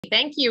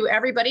Thank you,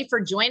 everybody,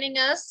 for joining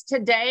us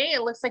today.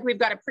 It looks like we've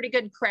got a pretty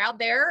good crowd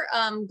there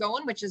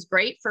going, which is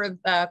great for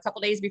a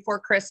couple days before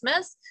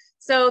Christmas.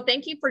 So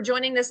thank you for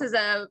joining. This is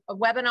a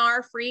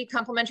webinar, free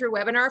complimentary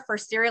webinar for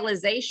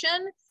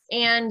serialization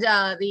and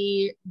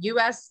the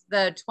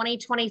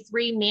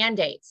 2023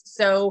 mandates.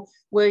 So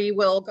we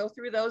will go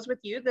through those with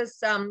you. This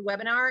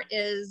webinar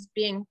is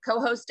being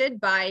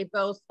co-hosted by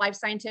both Life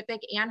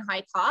Scientific and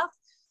HICOF.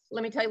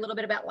 Let me tell you a little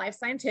bit about Life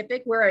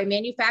Scientific. We're a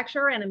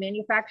manufacturer and a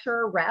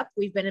manufacturer rep.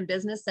 We've been in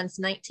business since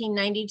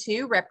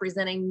 1992,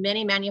 representing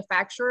many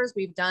manufacturers.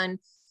 We've done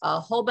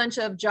a whole bunch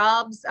of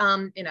jobs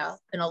in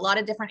a lot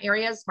of different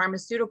areas,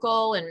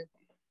 pharmaceutical and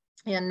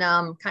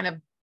kind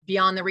of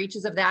beyond the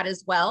reaches of that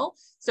as well.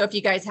 So if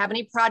you guys have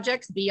any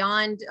projects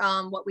beyond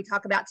what we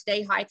talk about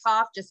today,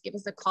 HICOF, just give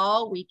us a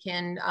call. We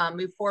can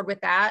move forward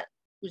with that.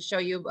 We'll show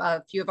you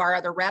a few of our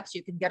other reps.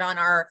 You can get on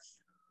our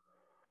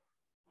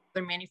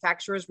other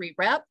manufacturers we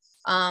rep.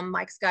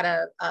 Mike's got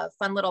a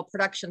fun little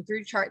production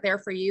through chart there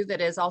for you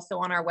that is also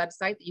on our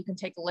website that you can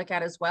take a look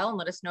at as well, and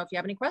let us know if you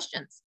have any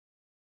questions.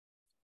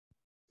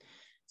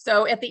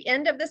 So at the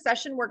end of the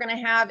session, we're going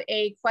to have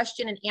a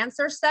question and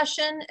answer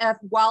session.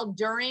 While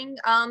during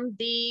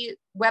the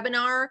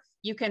webinar,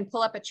 you can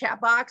pull up a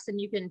chat box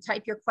and you can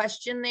type your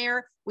question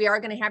there. We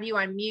are going to have you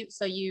on mute,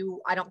 so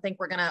I don't think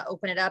we're going to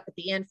open it up at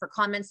the end for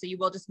comments, so you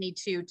will just need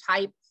to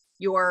type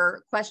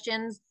your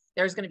questions.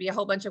 There's going to be a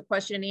whole bunch of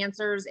question and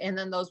answers, and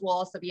then those will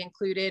also be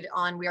included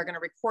on, we are going to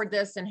record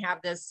this and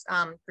have this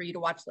for you to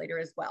watch later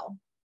as well.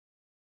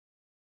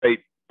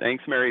 Great.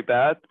 Thanks, Mary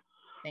Beth.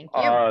 Thank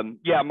you.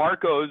 Yeah,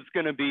 Marco is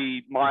going to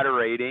be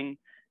moderating,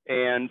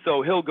 and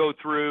so he'll go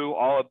through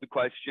all of the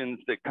questions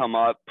that come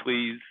up.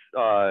 Please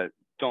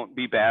don't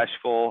be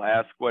bashful,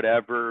 ask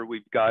whatever.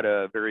 We've got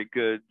a very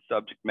good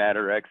subject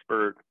matter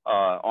expert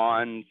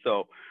on,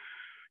 so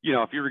you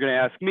know, if you were going to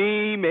ask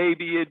me,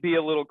 maybe it'd be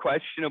a little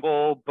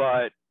questionable,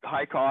 but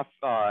HICOF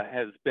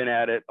has been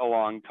at it a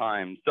long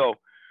time. So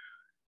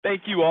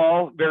thank you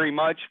all very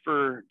much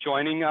for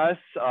joining us.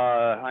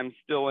 I'm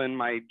still in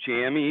my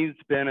jammies,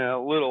 been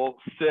a little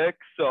sick,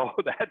 so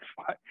that's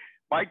why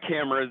my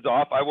camera is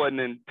off. I wasn't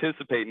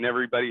anticipating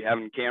everybody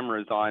having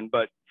cameras on,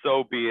 but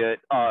so be it.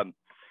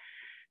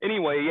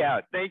 Anyway,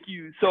 yeah, thank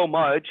you so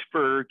much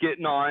for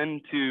getting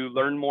on to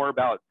learn more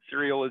about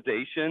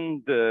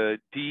serialization, the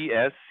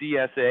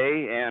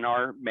DSCSA, and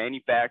our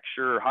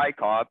manufacturer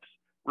HICOF's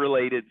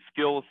related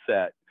skill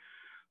set.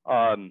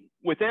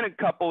 Within a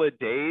couple of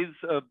days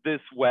of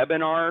this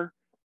webinar,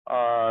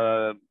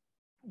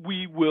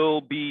 we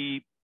will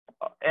be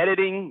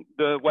editing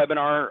the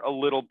webinar a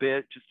little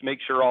bit just to make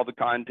sure all the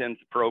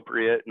content's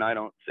appropriate and I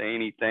don't say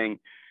anything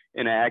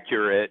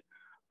inaccurate.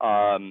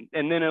 And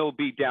then it'll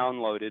be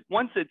downloaded.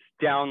 Once it's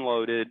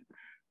downloaded,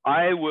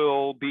 I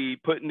will be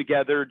putting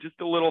together just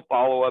a little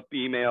follow-up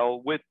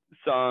email with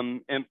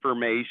some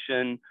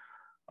information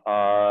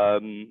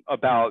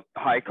about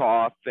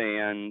HICOF,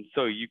 and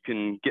so you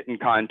can get in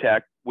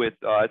contact with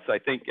us. I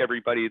think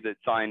everybody that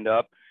signed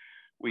up,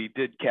 we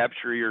did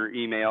capture your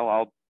email.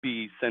 I'll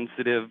be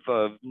sensitive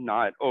of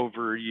not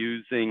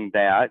overusing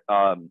that.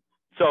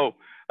 So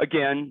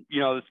again, you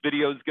know, this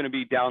video is going to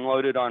be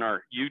downloaded on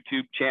our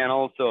YouTube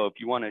channel. So if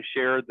you want to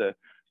share the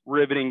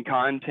riveting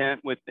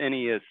content with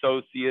any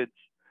associates,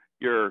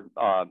 you're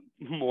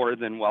more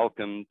than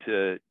welcome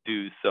to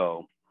do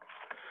so.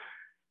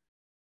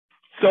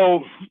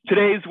 So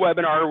today's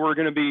webinar, we're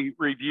going to be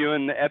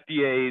reviewing the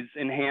FDA's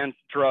Enhanced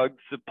Drug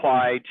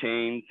Supply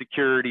Chain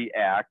Security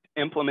Act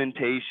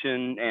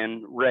implementation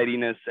and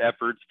readiness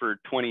efforts for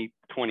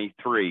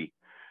 2023.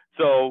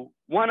 So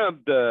one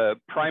of the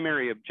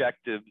primary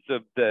objectives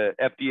of the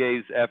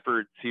FDA's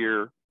efforts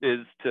here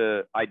is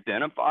to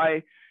identify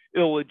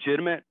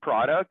illegitimate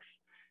products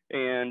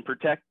and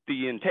protect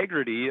the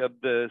integrity of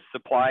the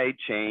supply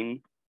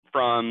chain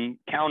from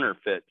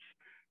counterfeits,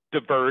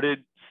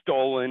 diverted,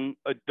 stolen,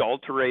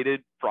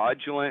 adulterated,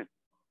 fraudulent,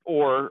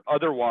 or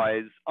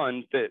otherwise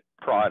unfit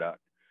product.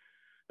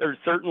 There's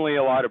certainly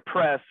a lot of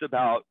press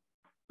about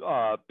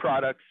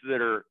products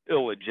that are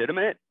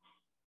illegitimate,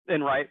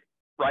 and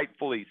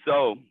rightfully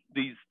so.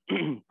 These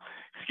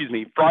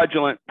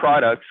fraudulent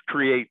products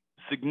create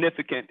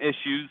significant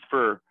issues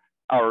for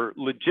our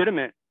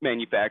legitimate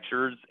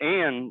manufacturers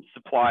and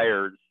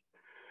suppliers.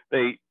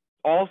 They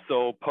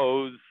also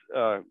pose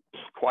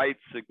quite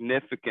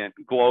significant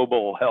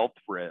global health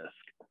risk.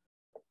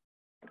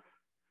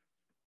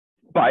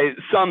 By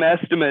some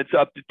estimates,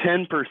 up to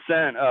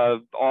 10%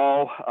 of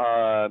all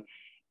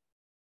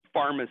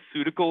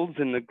pharmaceuticals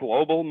in the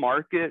global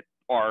market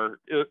are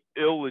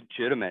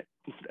illegitimate.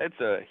 That's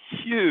a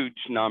huge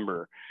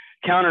number.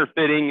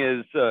 Counterfeiting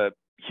is a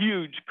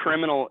huge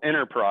criminal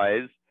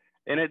enterprise,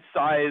 and it's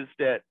sized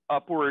at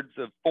upwards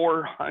of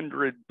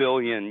 400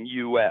 billion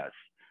US.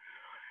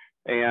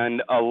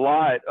 And a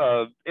lot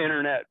of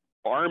internet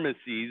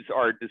pharmacies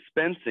are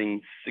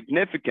dispensing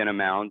significant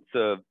amounts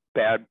of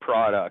bad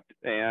product.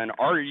 And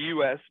our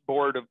US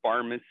Board of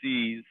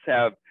Pharmacies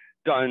have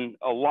done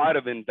a lot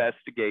of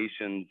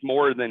investigations,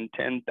 more than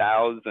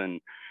 10,000,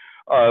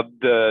 of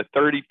the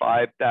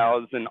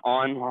 35,000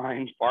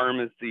 online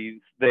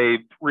pharmacies they've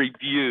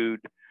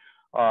reviewed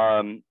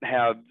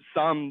have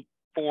some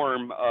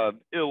form of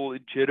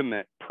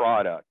illegitimate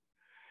product.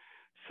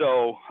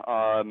 So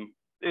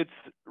it's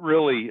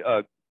really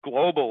a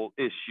global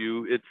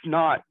issue. It's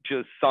not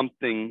just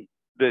something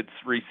that's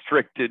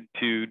restricted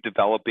to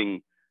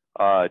developing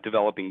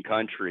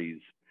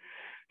countries.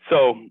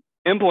 So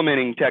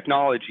implementing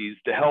technologies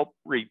to help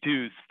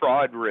reduce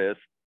fraud risk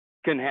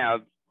can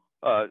have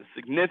a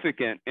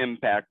significant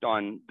impact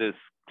on this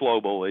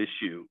global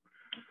issue.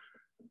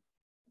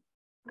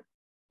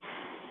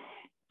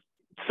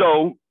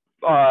 So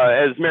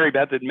as Mary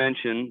Beth had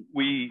mentioned,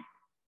 we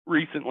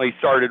recently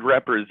started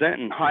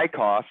representing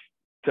HICOF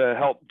to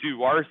help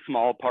do our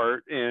small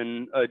part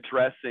in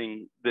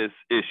addressing this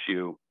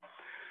issue.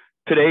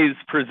 Today's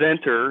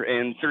presenter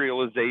and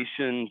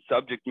serialization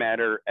subject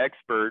matter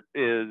expert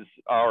is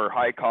our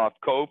HICOF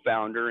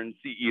co-founder and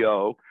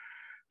CEO,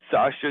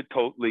 Sasha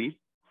Totley.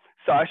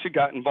 Sasha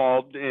got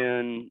involved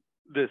in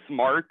this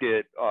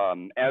market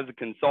as a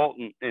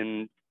consultant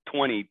in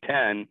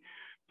 2010.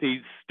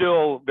 He's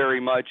still very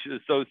much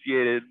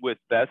associated with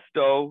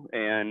Vesto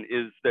and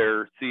is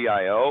their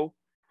CIO.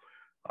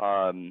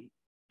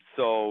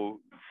 So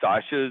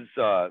Sasha's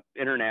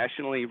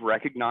internationally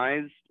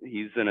recognized.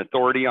 He's an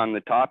authority on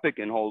the topic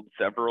and holds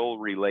several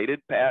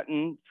related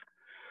patents.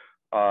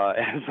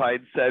 As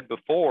I'd said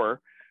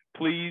before,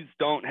 please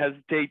don't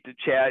hesitate to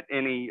chat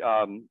any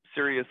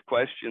serious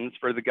questions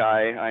for the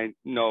guy. I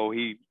know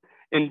he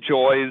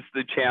enjoys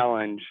the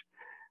challenge.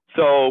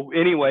 So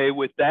anyway,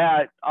 with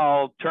that,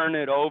 I'll turn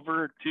it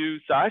over to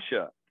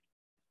Sasha.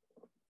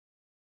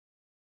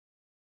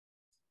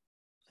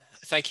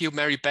 Thank you,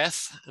 Mary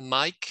Beth and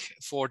Mike,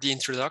 for the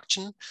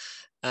introduction.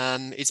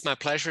 It's my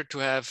pleasure to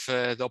have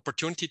the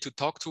opportunity to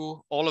talk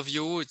to all of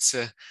you. It's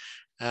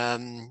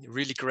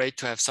really great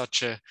to have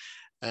such a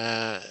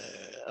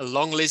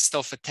long list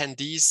of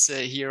attendees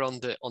here on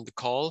the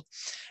call.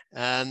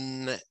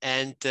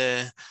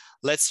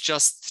 Let's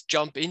just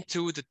jump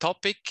into the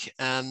topic.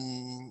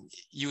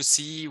 You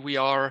see, we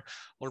are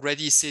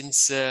already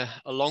since a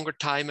longer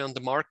time on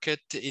the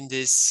market in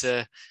this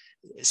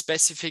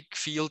specific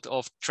field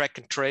of track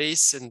and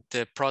trace and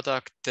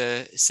product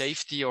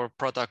safety or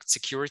product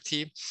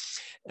security.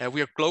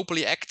 We are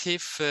globally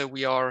active.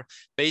 We are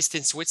based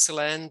in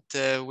Switzerland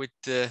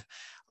with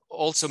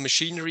also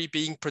machinery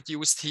being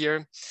produced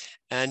here.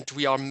 And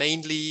we are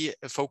mainly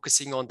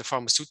focusing on the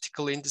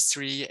pharmaceutical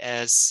industry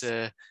as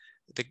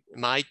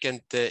Mike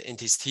and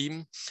his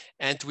team.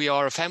 And we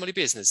are a family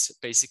business,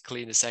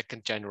 basically in the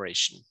second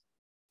generation.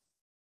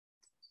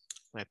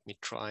 Let me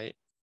try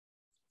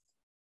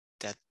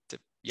that.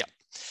 Yeah.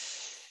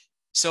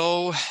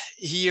 So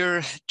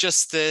here,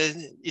 just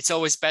it's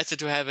always better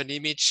to have an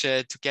image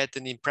to get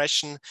an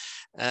impression.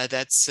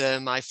 That's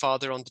my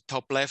father on the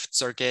top left,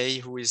 Sergey,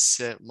 who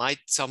is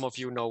some of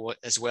you know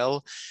as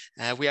well.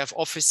 We have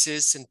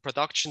offices and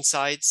production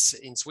sites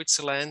in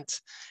Switzerland,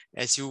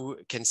 as you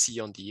can see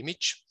on the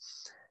image.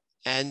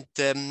 And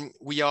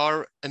we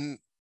are,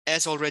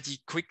 as already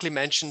quickly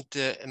mentioned,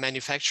 a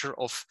manufacturer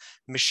of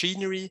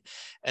machinery,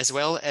 as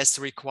well as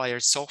the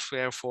required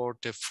software for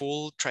the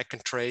full track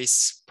and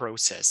trace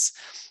process.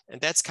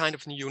 And that's kind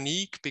of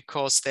unique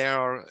because there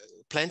are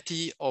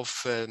plenty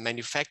of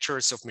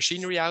manufacturers of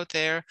machinery out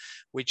there,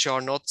 which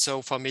are not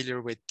so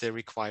familiar with the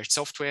required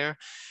software.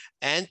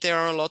 And there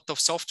are a lot of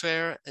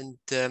software and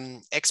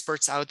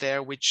experts out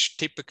there which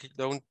typically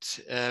don't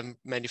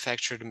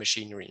manufacture the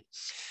machinery.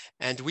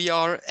 And we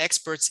are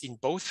experts in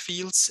both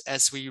fields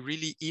as we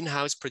really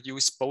in-house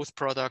produce both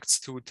products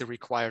to the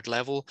required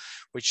level,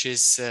 which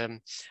is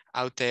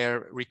out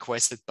there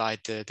requested by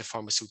the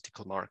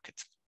pharmaceutical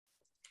market.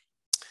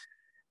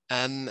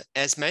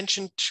 As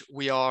mentioned,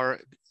 we are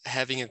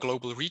having a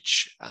global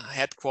reach.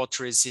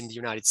 Headquarters in the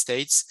United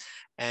States,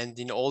 and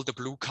in all the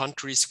blue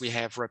countries, we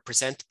have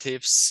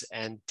representatives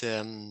and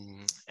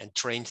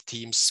trained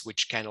teams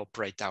which can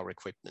operate our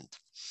equipment.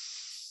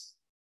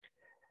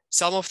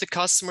 Some of the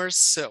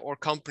customers or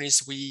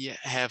companies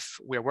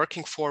we're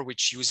working for,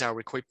 which use our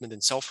equipment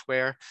and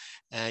software,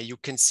 you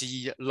can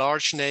see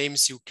large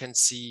names, you can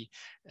see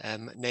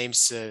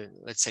names,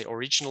 let's say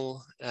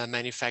original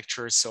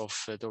manufacturers of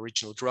the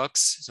original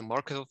drugs, the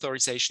market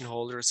authorization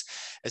holders,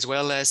 as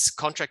well as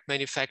contract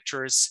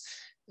manufacturers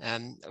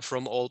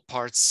from all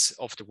parts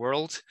of the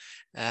world,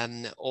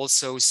 and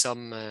also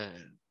some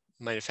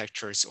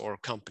manufacturers or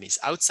companies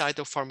outside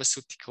of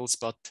pharmaceuticals,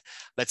 but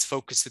let's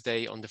focus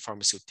today on the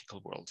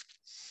pharmaceutical world.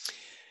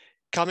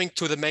 Coming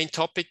to the main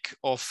topic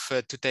of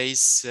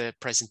today's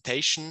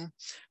presentation,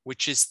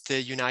 which is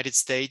the United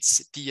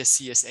States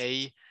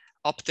DSCSA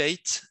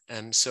update.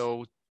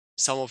 So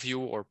some of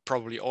you, or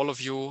probably all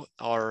of you,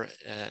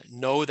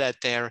 know that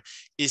there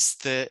is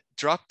the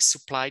Drug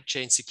Supply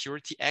Chain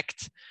Security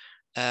Act,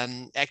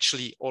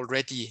 actually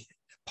already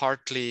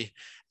partly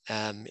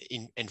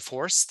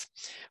enforced,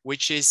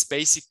 which is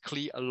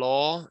basically a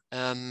law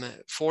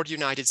for the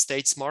United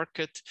States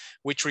market,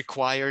 which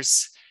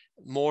requires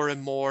more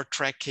and more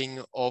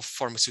tracking of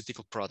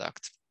pharmaceutical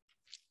product.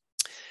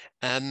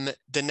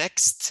 The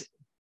next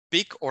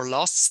big or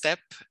last step,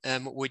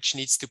 which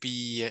needs to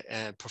be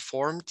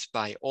performed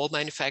by all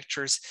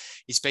manufacturers,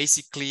 is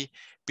basically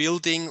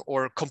building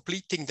or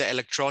completing the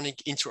electronic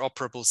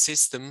interoperable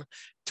system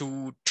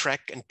to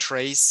track and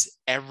trace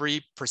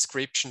every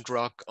prescription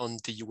drug on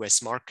the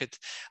US market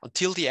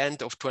until the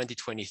end of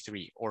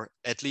 2023, or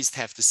at least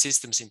have the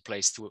systems in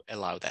place to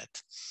allow that.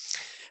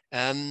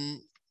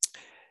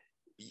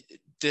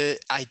 The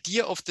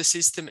idea of the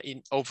system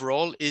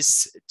overall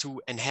is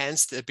to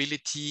enhance the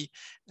ability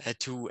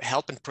to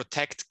help and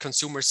protect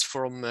consumers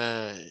from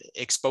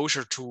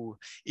exposure to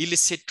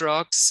illicit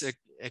drugs,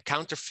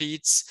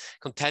 counterfeits,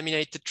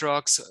 contaminated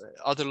drugs,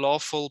 other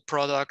lawful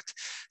product,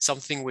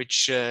 something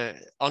which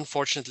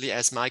unfortunately,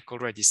 as Mike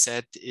already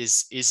said,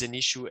 is an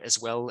issue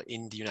as well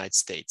in the United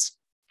States.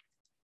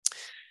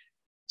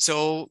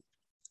 So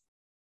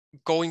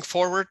going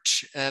forward,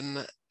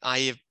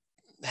 I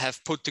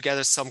have put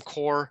together some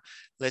core,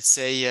 let's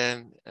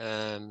say,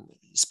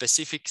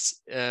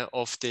 specifics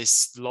of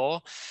this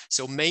law.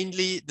 So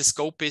mainly the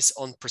scope is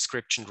on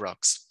prescription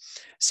drugs.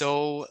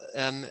 So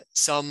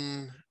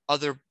some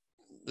other,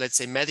 let's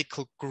say,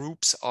 medical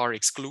groups are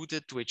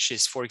excluded, which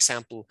is, for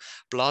example,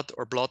 blood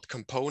or blood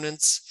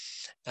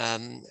components,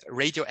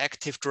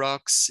 radioactive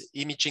drugs,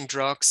 imaging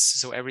drugs,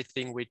 so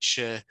everything which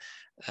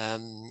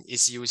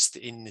is used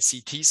in the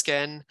CT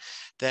scan,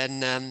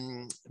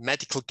 then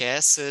medical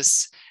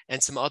gases,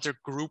 and some other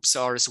groups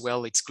are as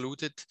well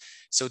excluded.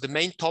 So the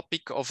main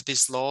topic of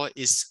this law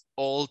is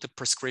all the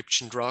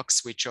prescription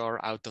drugs which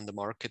are out on the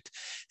market.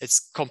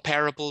 It's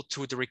comparable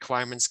to the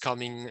requirements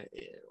coming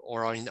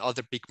or are in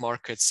other big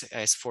markets,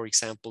 as for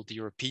example, the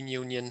European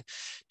Union,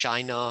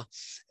 China,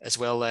 as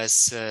well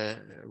as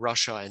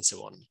Russia and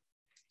so on.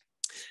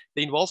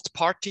 The involved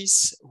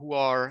parties who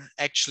are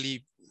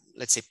actually,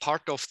 let's say,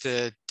 part of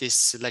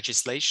this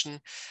legislation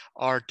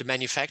are the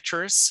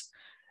manufacturers,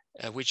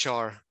 which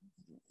are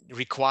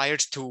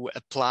required to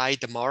apply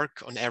the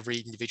mark on every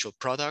individual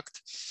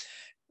product.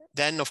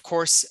 Then, of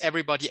course,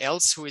 everybody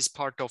else who is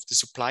part of the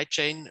supply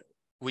chain,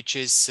 which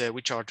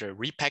are the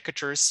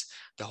repackagers,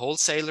 the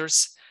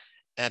wholesalers,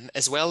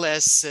 as well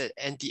as,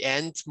 in the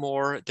end,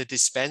 more the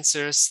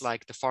dispensers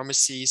like the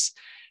pharmacies,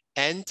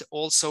 and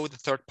also the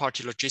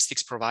third-party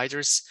logistics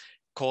providers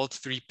called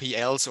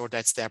 3PLs, or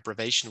that's the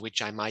abbreviation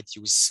which I might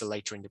use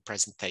later in the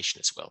presentation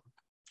as well.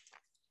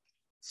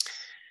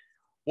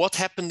 What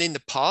happened in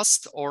the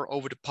past or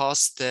over the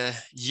past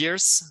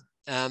years?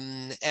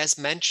 As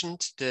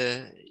mentioned,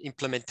 the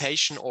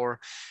implementation or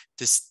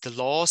the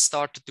law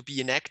started to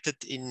be enacted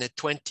in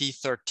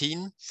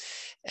 2013,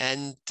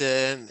 and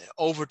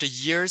over the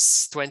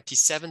years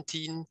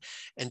 2017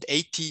 and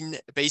 18,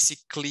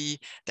 basically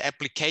the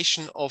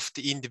application of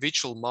the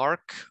individual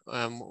mark,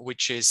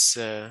 which is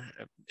a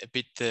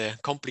bit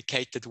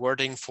complicated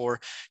wording for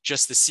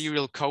just the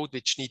serial code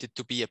which needed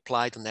to be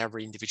applied on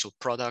every individual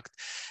product,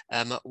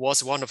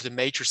 was one of the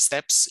major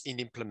steps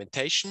in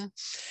implementation.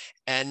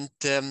 And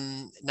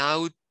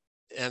now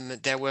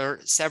there were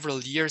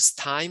several years'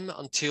 time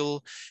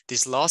until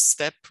this last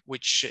step,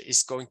 which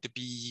is going to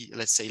be,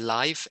 let's say,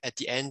 live at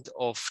the end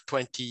of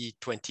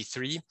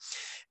 2023,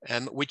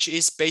 which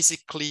is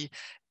basically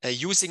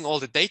using all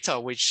the data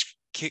which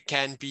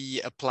can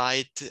be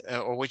applied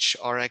or which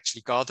are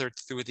actually gathered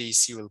through these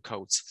serial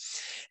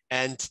codes.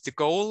 And the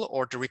goal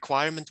or the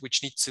requirement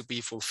which needs to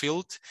be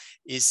fulfilled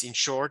is, in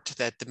short,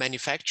 that the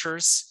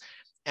manufacturers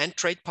and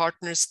trade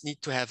partners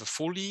need to have a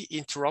fully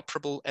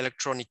interoperable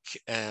electronic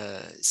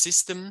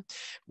system,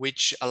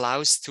 which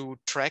allows to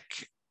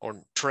track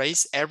or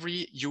trace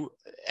every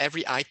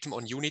item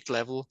on unit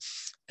level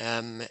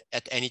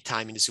at any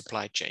time in the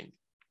supply chain.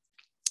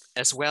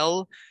 As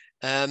well,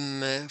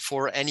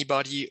 for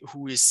anybody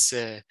who is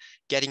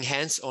getting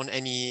hands on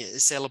any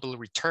sellable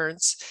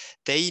returns,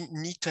 they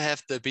need to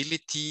have the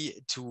ability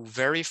to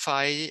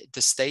verify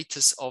the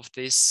status of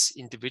this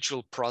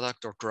individual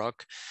product or drug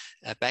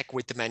back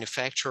with the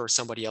manufacturer or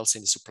somebody else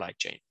in the supply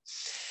chain.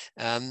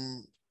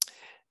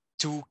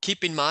 To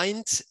keep in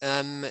mind,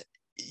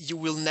 you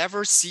will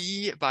never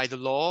see by the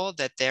law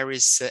that there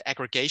is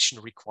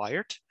aggregation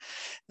required.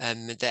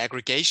 The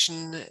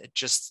aggregation,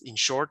 just in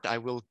short, I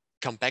will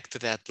come back to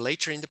that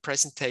later in the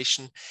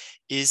presentation,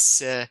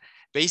 is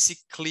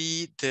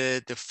basically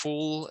the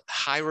full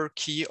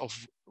hierarchy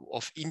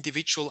of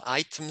individual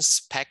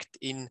items packed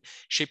in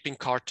shipping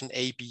carton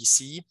A, B,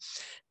 C.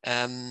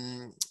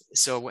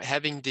 So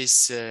having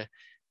this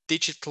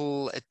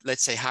digital,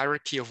 let's say,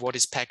 hierarchy of what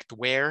is packed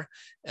where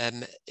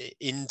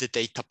in the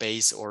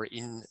database or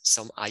in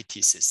some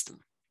IT system.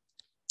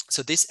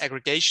 So this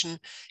aggregation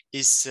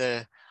is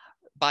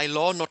by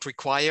law not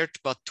required,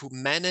 but to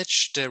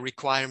manage the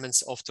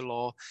requirements of the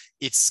law,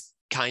 it's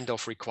kind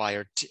of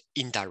required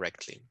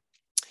indirectly.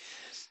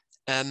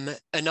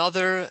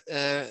 Another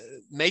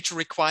major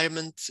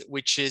requirement,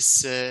 which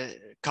is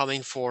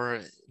coming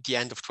for the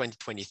end of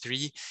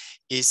 2023,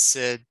 is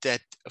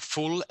that a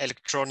full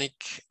electronic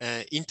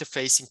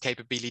interfacing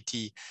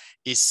capability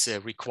is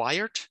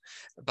required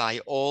by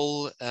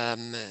all,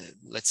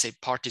 let's say,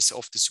 parties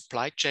of the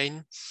supply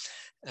chain.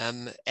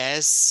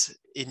 as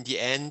in the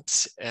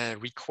end,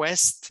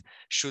 request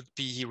should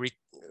be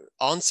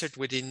answered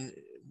within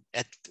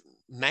at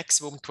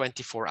maximum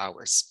 24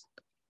 hours.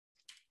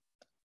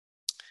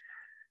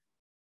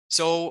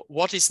 So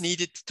what is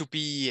needed to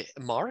be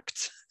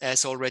marked?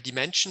 As already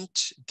mentioned,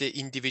 the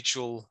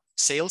individual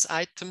sales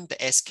item, the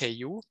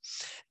SKU.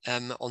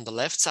 On the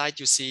left side,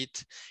 you see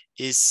it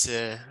is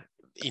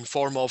in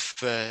form of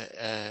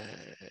a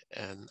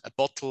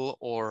bottle,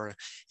 or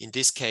in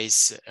this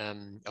case,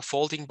 a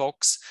folding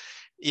box.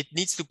 It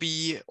needs to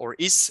be, or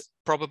is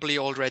probably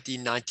already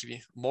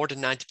more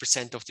than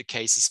 90% of the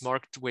cases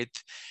marked with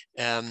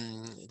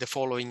the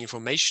following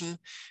information: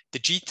 the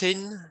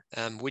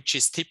GTIN, which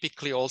is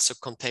typically also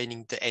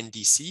containing the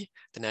NDC,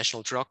 the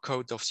National Drug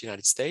Code of the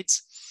United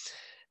States,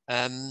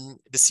 the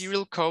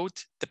serial code,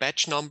 the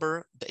batch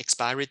number, the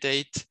expiry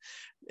date,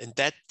 and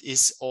that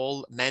is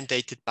all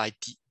mandated by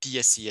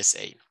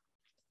DSCSA.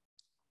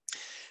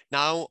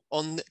 Now,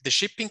 on the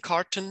shipping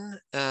carton,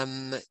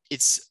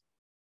 it's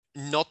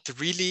not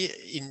really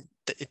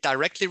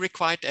directly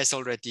required, as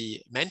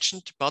already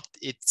mentioned, but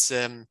it's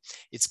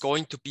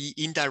going to be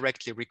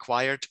indirectly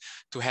required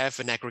to have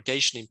an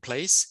aggregation in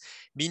place,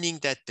 meaning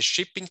that the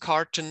shipping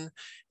carton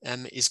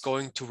is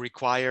going to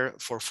require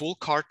for full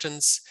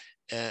cartons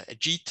a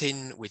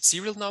GTIN with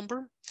serial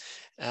number.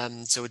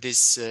 So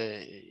this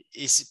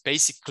is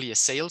basically a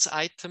sales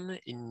item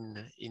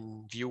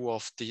in view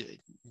of the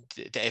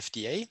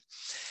FDA.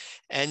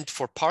 And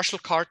for partial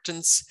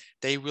cartons,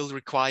 they will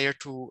require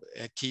to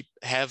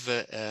have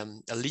a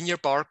linear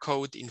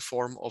barcode in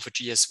form of a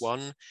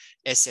GS1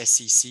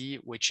 SSCC,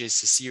 which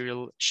is a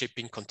serial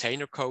shipping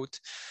container code.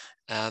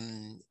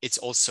 It's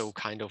also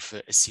kind of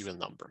a serial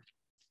number.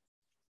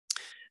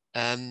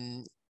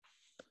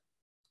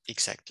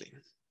 Exactly.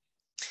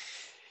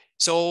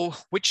 So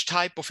which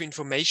type of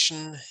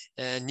information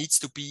needs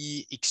to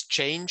be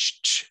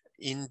exchanged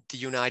in the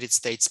United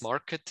States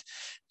market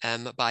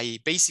by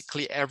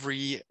basically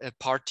every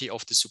party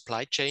of the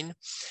supply chain?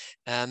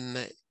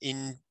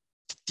 In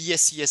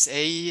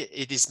DSCSA,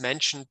 it is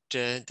mentioned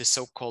the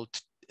so-called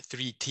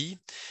 3T.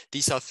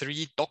 These are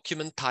 3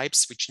 document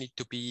types which need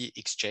to be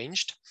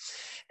exchanged.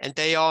 And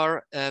they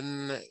are,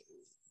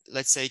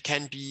 let's say,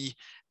 can be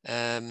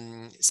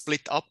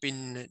split up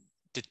in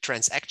the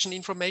transaction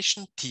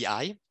information,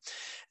 TI.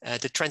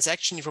 The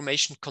transaction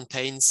information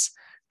contains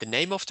the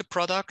name of the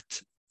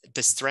product,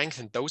 the strength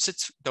and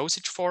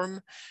dosage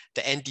form,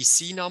 the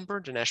NDC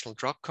number, the National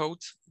Drug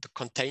Code, the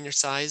container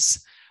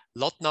size,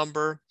 lot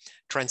number,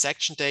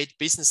 transaction date,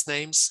 business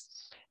names,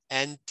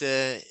 and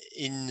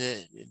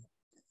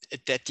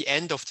at the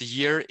end of the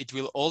year, it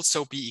will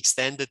also be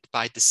extended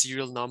by the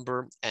serial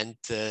number and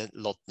the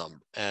lot number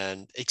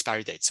and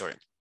expiry date, sorry.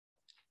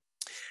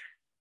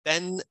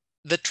 Then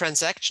the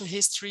transaction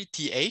history,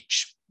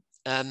 TH.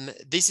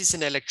 This is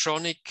an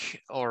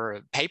electronic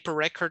or paper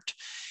record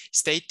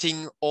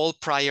stating all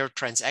prior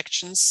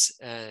transactions,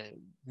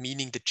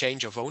 meaning the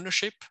change of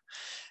ownership.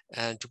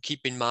 And to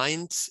keep in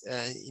mind,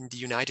 in the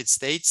United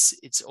States,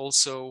 it's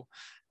also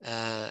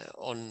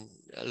on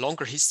a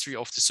longer history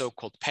of the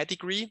so-called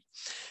pedigree.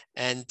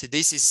 And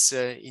this is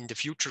in the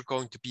future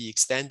going to be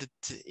extended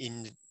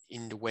in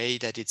the way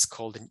that it's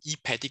called an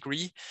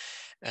e-pedigree.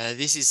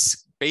 This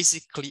is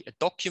basically a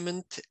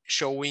document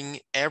showing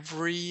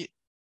every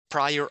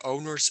prior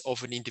owners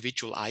of an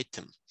individual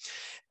item.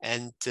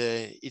 And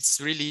it's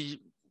really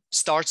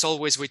starts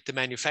always with the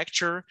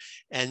manufacturer,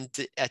 and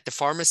at the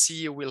pharmacy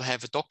you will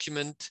have a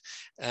document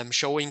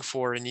showing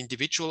for an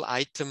individual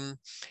item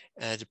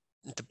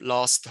the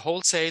last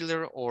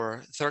wholesaler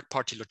or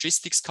third-party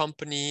logistics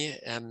company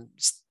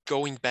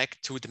going back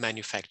to the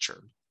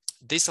manufacturer.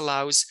 This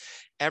allows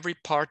every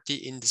party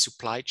in the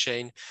supply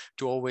chain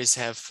to always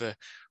have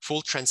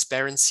full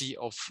transparency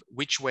of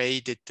which way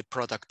did the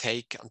product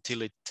take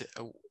until it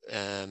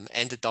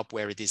ended up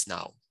where it is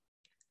now.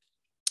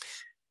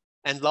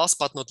 And last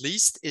but not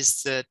least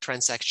is the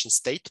transaction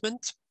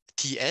statement,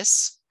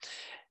 TS.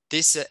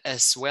 This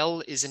as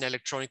well is an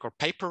electronic or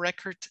paper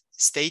record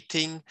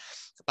stating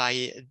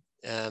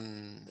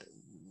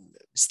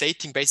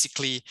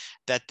basically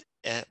that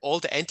all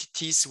the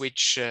entities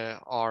which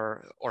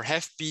are or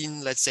have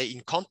been, let's say,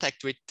 in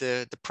contact with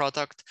the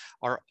product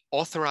are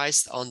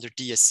authorized under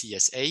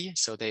DSCSA,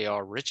 so they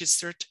are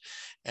registered.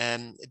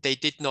 They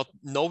did not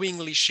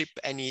knowingly ship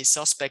any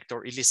suspect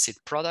or illicit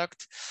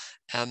product,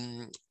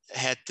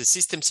 had the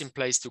systems in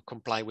place to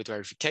comply with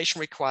verification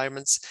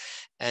requirements.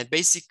 And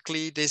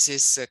basically, this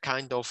is a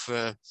kind of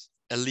a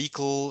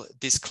legal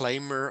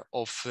disclaimer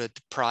of the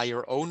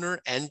prior owner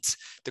and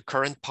the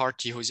current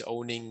party who is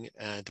owning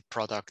the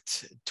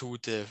product to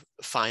the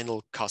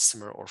final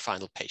customer or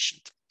final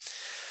patient.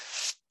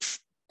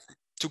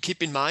 To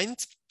keep in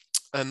mind,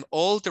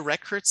 all the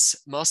records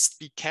must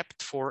be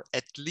kept for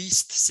at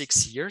least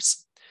 6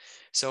 years.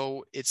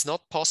 So it's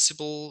not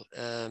possible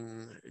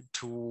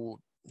to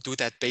do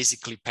that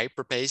basically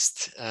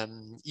paper-based,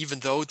 even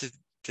though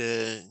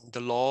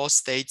the law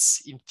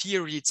states in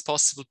theory it's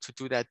possible to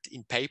do that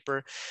in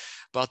paper,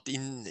 but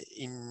in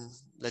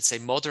let's say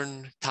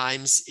modern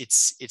times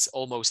it's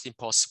almost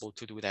impossible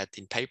to do that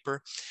in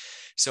paper.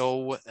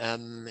 So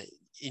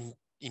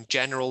in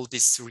general,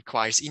 this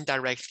requires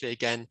indirectly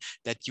again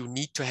that you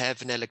need to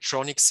have an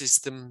electronic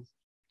system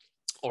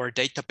or a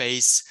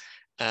database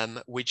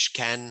which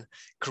can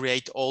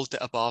create all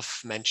the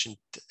above mentioned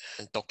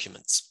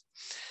documents.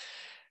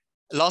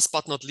 Last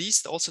but not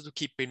least, also to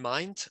keep in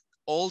mind,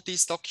 all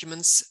these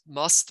documents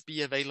must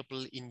be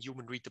available in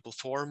human readable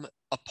form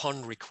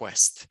upon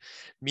request,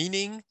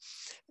 meaning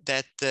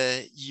that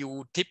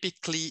you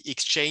typically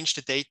exchange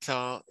the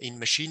data in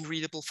machine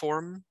readable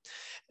form,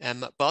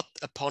 but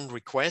upon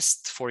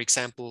request, for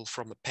example,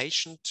 from a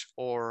patient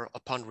or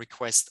upon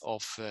request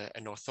of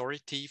an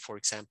authority, for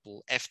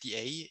example,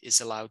 FDA is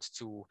allowed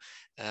to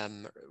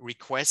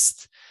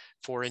request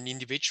for an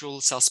individual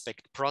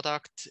suspect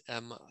product,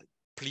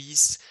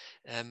 please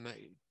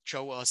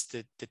show us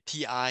the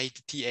TI,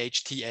 the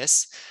TH,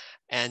 TS.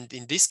 And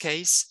in this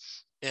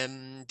case,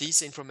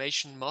 this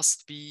information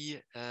must be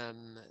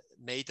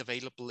made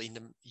available in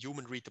a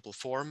human readable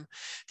form.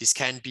 This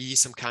can be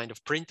some kind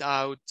of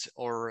printout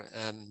or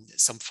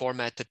some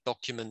formatted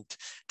document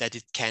that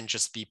it can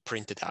just be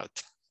printed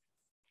out.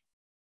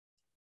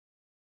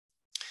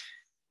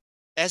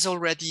 As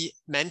already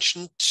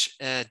mentioned,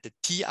 the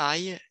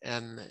TI,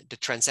 the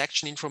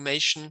transaction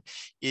information,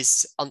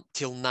 is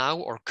until now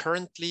or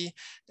currently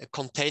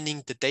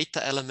containing the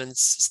data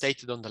elements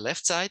stated on the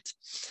left side.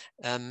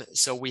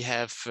 So we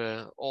have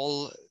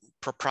all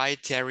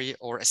proprietary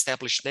or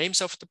established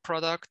names of the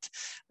product,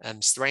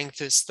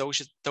 strengths,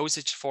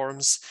 dosage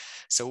forms.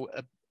 So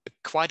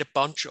quite a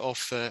bunch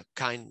of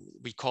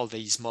we call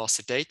these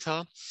master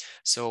data.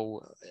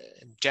 So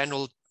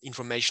general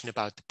information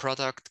about the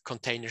product,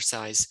 container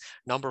size,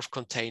 number of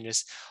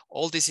containers.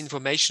 All this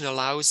information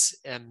allows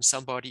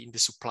somebody in the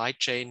supply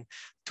chain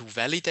to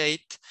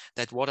validate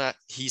that what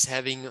he's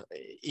having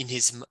in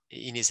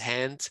his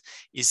hand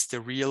is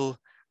the real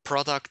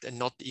product and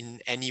not in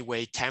any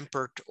way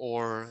tampered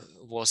or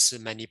was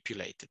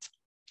manipulated.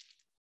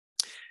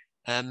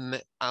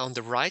 On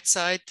the right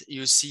side,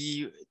 you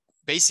see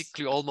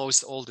basically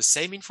almost all the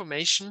same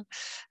information,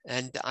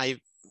 and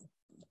I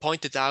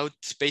pointed out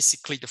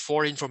basically the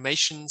 4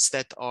 informations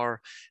that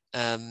are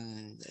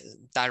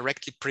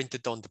directly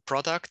printed on the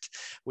product,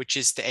 which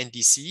is the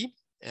NDC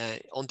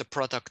on the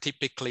product,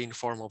 typically in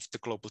form of the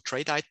global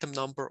trade item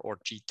number or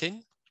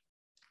GTIN,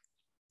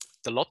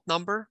 the lot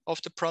number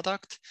of the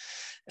product,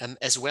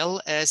 as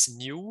well as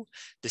new,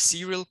 the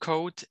serial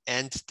code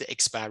and the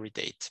expiry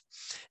date.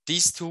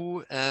 These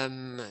 2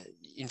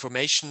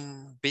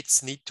 information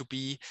bits need to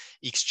be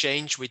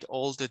exchanged with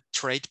all the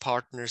trade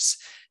partners,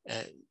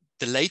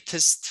 the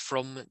latest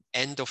from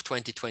end of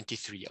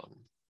 2023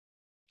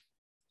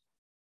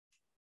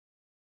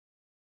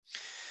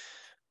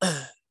 on.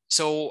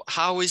 So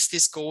how is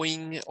this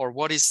going, or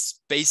what is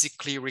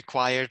basically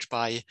required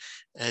by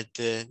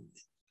the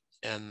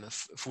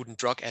Food and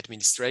Drug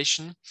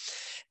Administration?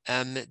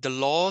 The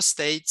law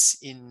states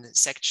in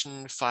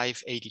section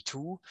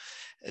 582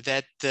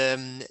 that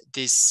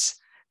this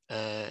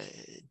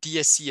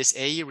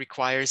DSCSA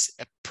requires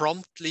a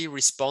promptly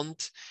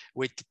respond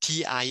with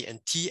TI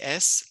and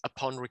TS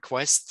upon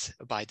request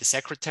by the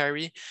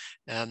secretary.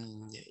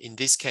 In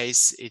this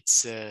case,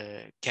 it's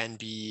can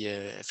be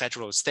a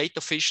federal or state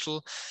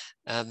official.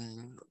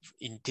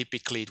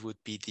 Typically, it would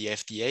be the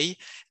FDA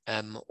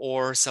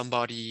or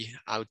somebody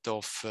out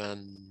of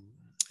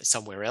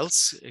somewhere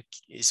else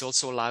is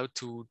also allowed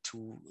to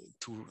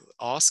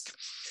ask.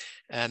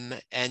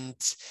 And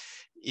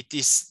it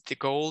is the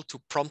goal to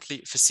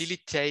promptly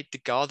facilitate the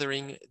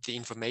gathering the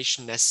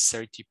information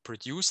necessary to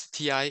produce the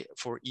TI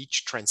for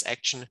each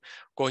transaction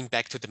going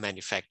back to the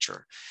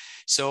manufacturer.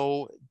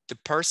 So the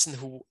person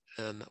who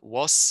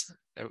was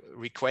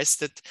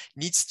requested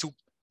needs to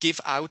give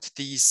out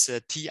these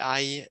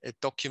TI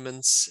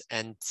documents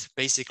and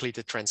basically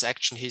the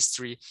transaction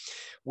history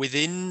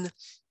within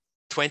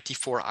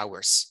 24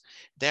 hours.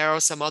 There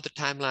are some other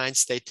timelines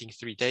stating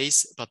 3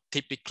 days, but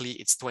typically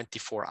it's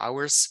 24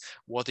 hours.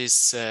 What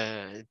is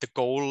the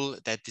goal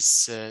that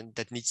is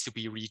that needs to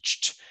be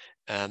reached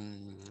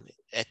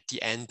at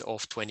the end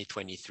of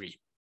 2023?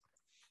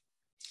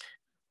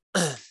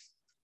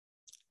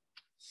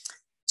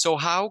 So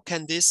how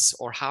can this,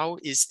 or how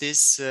is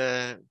this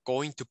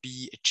going to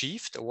be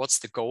achieved? Or what's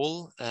the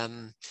goal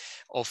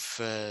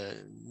of,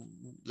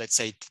 let's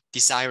say,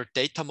 desired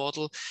data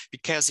model?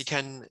 Because you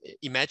can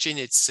imagine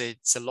it's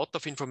a lot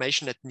of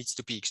information that needs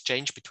to be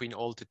exchanged between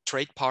all the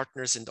trade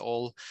partners and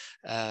all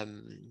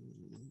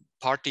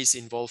parties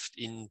involved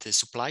in the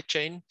supply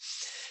chain.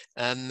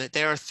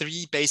 There are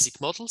 3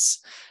 basic models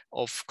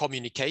of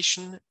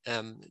communication.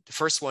 The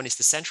first one is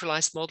the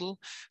centralized model.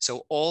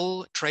 So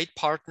all trade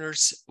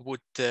partners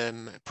would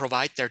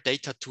provide their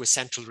data to a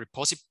central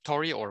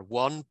repository or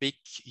one big,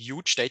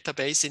 huge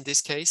database in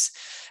this case.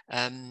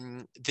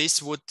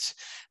 This would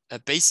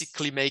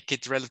basically make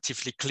it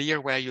relatively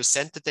clear where you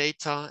send the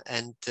data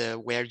and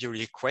where you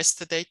request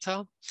the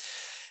data.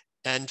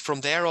 And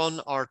from there on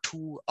are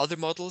two other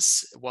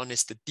models. One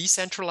is the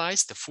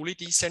decentralized, the fully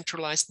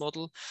decentralized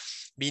model,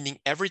 meaning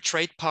every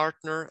trade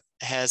partner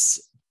has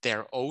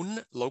their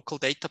own local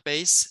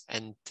database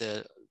and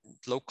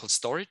local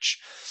storage,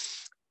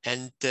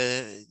 and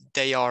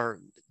they are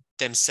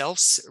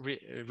themselves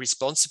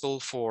responsible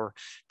for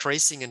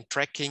tracing and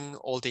tracking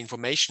all the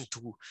information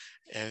to,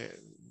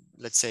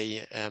 let's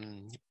say,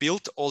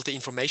 build all the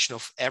information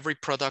of every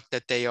product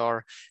that they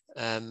are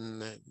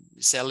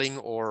selling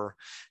or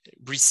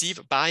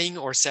buying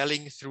or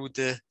selling through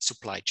the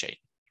supply chain.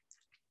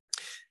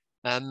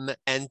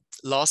 And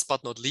last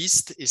but not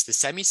least is the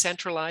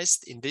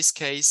semi-centralized. In this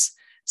case,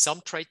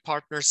 some trade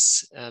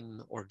partners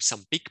or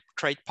some big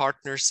trade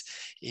partners,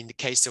 in the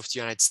case of the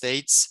United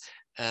States,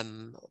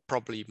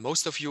 probably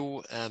most of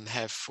you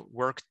have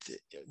worked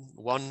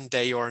one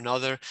day or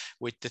another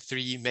with the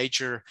three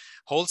major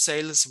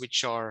wholesalers,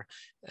 which are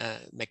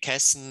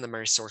McKesson,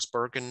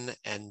 AmerisourceBergen,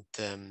 and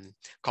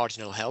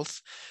Cardinal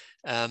Health.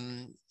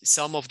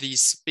 Some of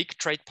these big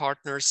trade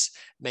partners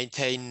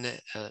maintain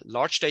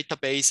large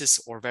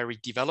databases or very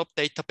developed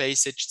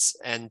databases,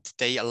 and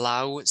they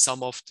allow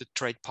some of the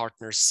trade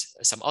partners,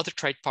 some other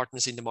trade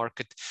partners in the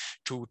market,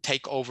 to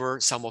take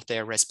over some of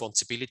their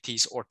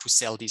responsibilities or to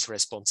sell these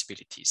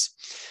responsibilities.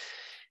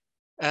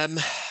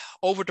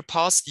 Over the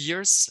past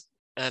years,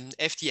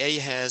 FDA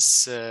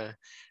has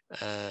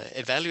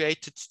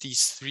evaluated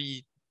these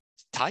three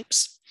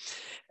types.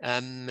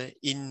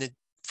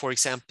 For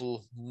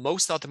example,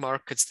 most other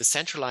markets, the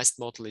centralized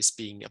model is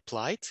being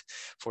applied.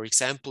 For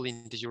example,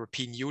 in the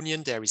European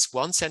Union, there is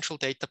one central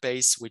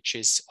database which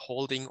is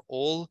holding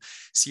all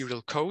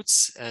serial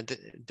codes, and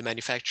the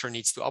manufacturer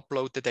needs to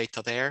upload the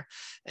data there,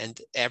 and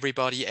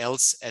everybody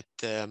else at,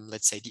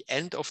 let's say, the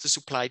end of the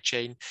supply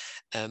chain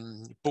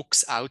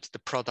books out the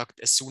product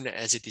as soon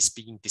as it is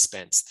being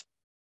dispensed.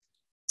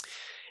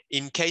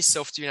 In case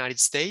of the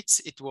United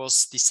States, it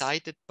was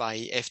decided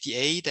by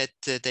FDA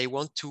that they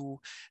want to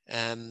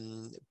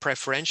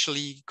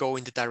preferentially go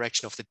in the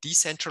direction of the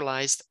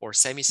decentralized or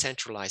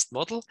semi-centralized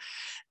model.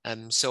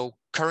 So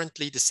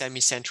currently the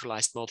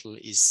semi-centralized model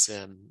is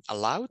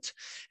allowed,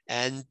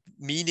 and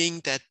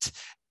meaning that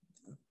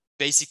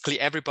basically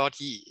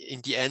everybody in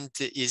the end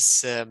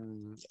is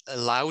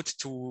allowed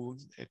to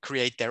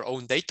create their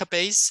own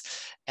database,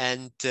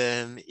 and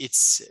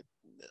it's,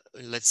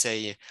 let's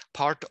say,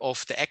 part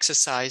of the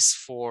exercise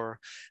for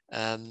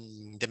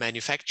the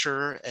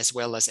manufacturer as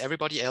well as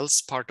everybody else,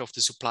 part of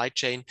the supply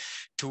chain,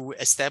 to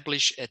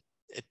establish a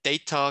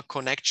data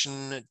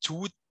connection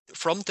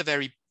from the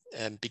very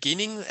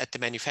beginning at the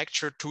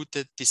manufacturer to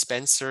the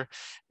dispenser,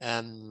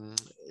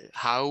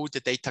 how the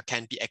data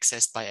can be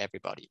accessed by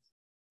everybody.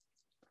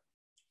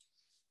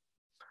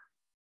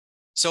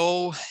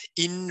 So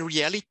in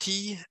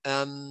reality,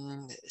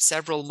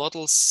 several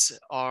models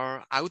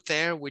are out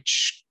there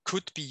which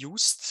could be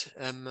used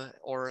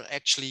or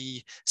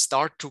actually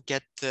start to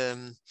get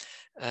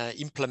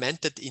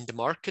implemented in the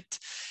market.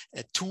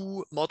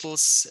 Two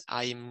models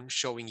I'm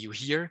showing you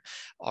here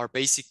are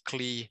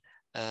basically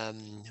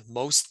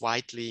most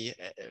widely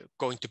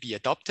going to be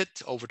adopted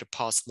over the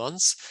past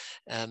months.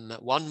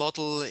 One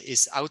model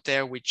is out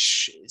there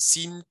which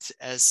seemed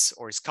as,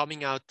 or is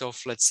coming out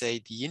of, let's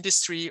say, the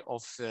industry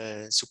of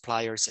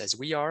suppliers as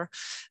we are,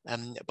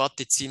 but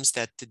it seems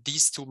that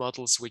these two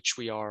models which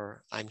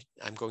I'm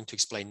going to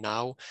explain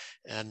now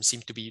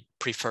seem to be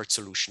preferred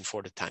solution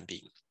for the time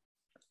being.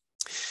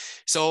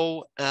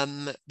 So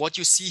what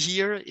you see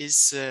here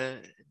is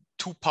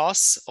two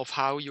paths of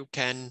how you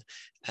can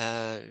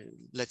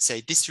let's say,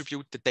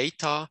 distribute the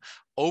data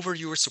over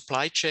your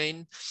supply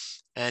chain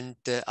and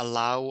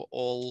allow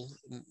all,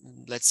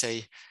 let's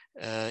say,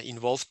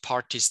 involved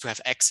parties to have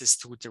access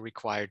to the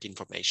required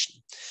information.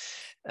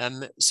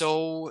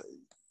 So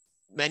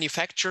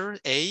manufacturer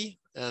A,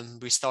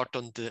 we start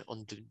on the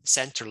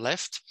center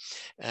left,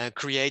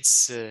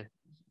 creates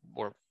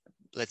or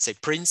let's say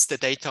prints the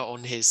data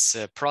on his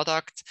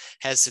product,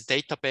 has a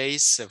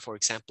database, for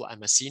example,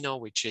 Amazino,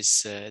 which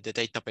is the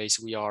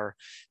database we are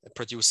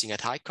producing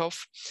at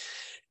HICOF.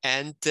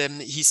 And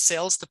he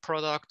sells the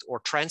product or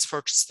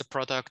transfers the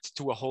product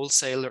to a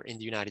wholesaler in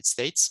the United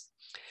States.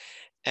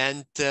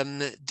 And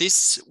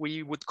this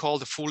we would call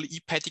the full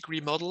e-pedigree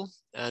model,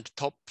 the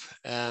top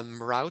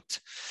route.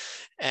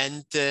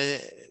 And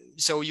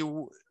so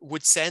you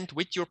would send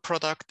with your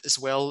product as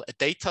well a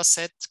data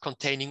set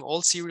containing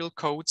all serial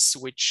codes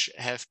which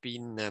have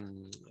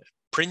been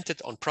printed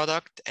on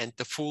product, and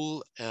the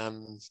full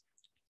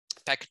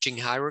packaging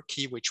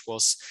hierarchy which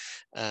was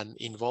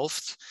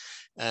involved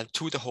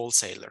to the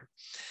wholesaler.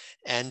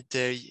 And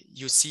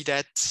you see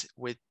that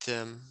with,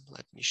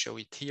 let me show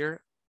it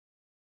here.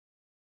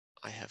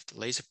 I have the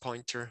laser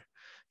pointer.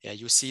 Yeah,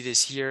 you see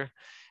this here.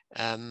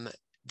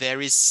 There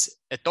is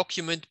a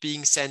document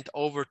being sent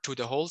over to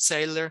the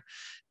wholesaler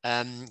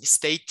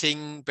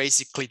stating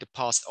basically the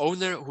past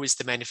owner, who is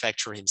the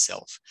manufacturer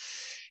himself.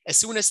 As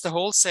soon as the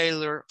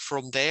wholesaler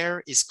from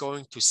there is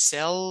going to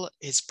sell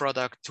his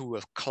product to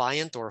a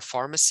client or a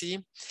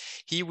pharmacy,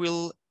 he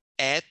will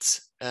add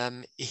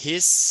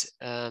his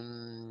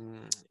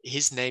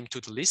name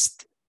to the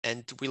list,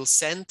 and will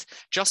send,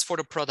 just for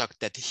the product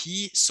that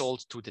he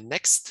sold to the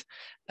next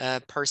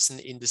person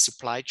in the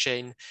supply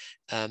chain,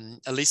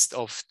 a list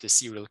of the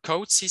serial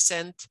codes he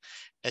sent,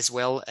 as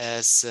well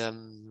as a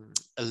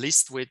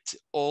list with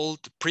all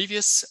the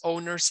previous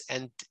owners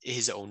and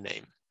his own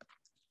name.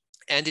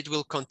 And it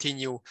will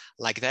continue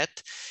like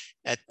that.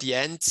 At the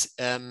end,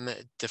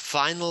 the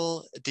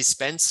final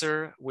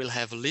dispenser will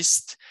have a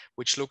list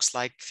which looks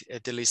like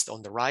the list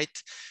on the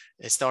right,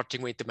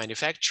 starting with the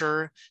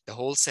manufacturer, the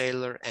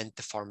wholesaler, and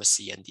the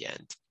pharmacy in the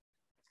end.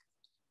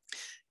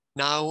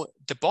 Now,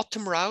 the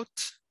bottom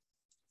route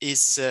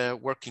is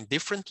working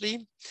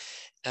differently.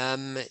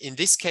 In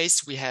this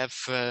case, we have,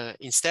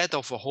 instead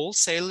of a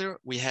wholesaler,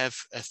 we have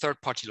a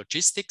third-party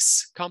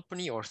logistics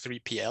company, or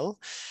 3PL.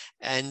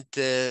 And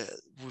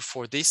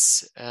for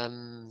this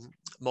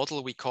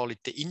model, we call it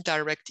the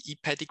indirect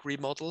e-pedigree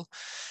model.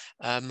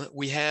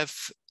 We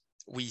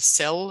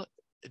sell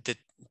the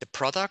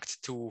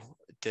product to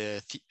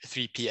the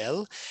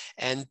 3PL,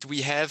 and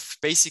we have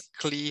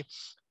basically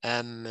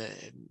an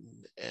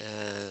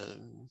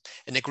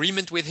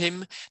agreement with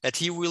him that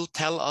he will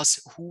tell us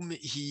whom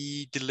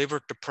he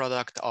delivered the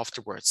product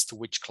afterwards, to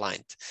which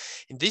client.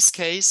 In this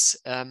case,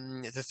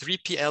 the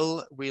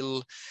 3PL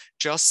will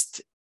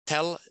just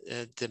tell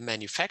the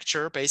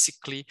manufacturer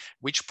basically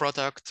which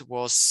product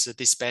was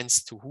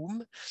dispensed to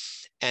whom,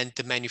 and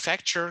the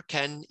manufacturer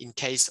can, in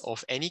case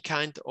of any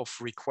kind of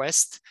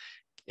request,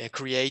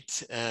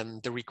 create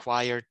the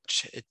required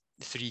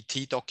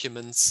 3T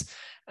documents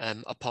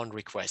upon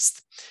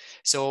request.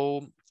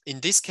 So in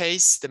this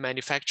case, the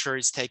manufacturer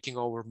is taking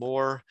over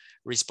more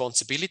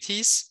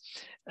responsibilities,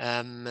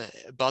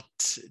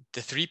 but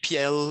the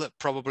 3PL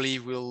probably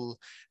will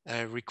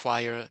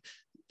require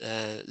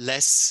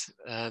less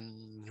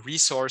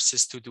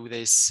resources to do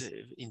this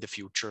in the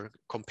future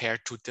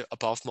compared to the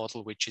above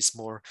model, which is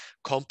more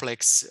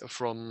complex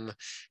from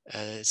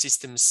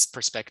systems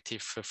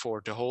perspective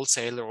for the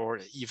wholesaler, or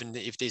even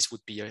if this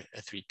would be a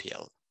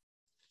 3PL.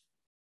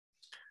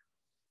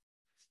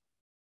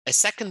 A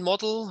second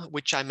model,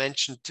 which I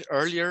mentioned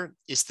earlier,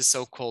 is the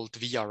so-called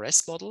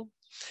VRS model.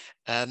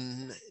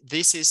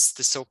 This is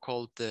the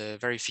so-called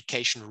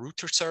verification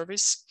router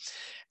service.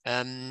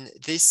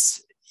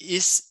 This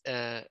is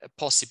a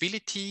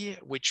possibility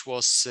which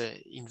was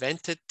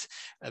invented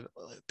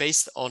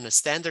based on a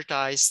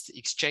standardized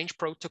exchange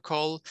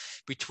protocol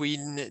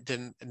between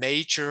the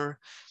major,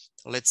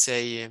 let's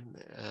say,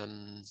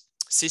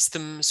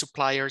 system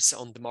suppliers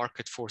on the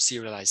market for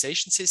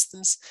serialization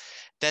systems,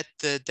 that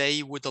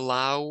they would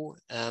allow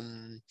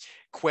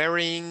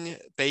querying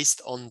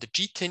based on the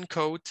GTIN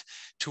code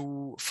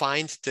to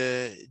find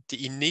the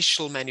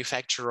initial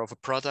manufacturer of a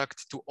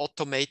product, to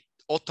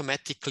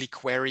automatically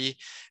query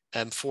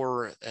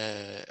for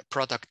a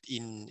product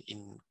in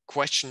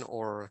question,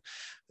 or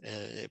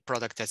a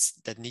product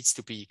that needs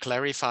to be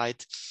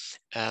clarified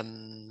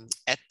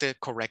at the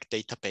correct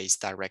database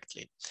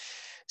directly.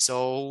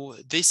 So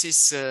this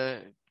is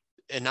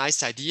a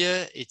nice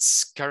idea.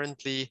 It's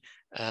currently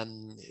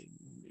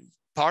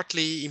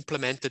partly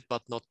implemented,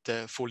 but not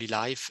fully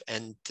live.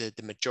 And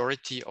the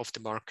majority of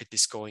the market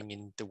is going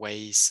in the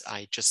ways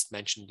I just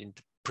mentioned in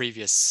the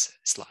previous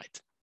slide.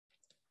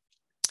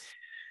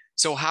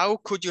 So how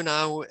could you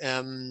now,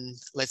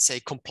 let's say,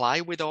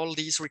 comply with all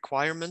these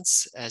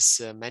requirements as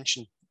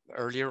mentioned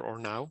earlier or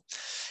now?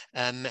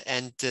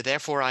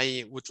 Therefore,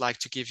 I would like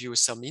to give you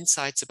some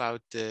insights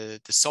about the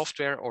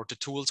software or the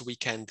tools we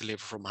can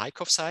deliver from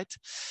HICOF side.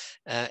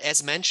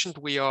 As mentioned,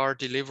 we are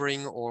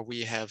delivering, or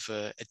we have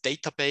a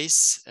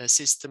database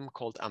system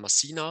called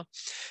Amasina,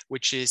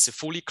 which is a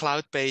fully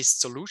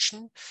cloud-based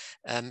solution.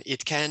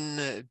 It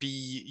can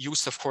be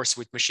used, of course,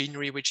 with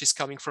machinery which is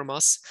coming from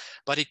us,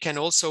 but it can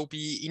also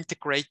be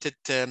integrated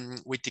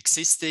with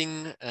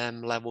existing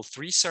level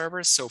 3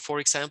 servers. So, for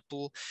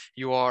example,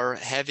 you are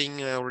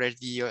having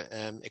already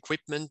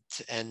equipment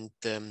and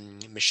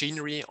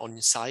machinery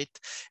on site,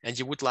 and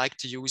you would like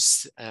to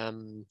use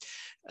an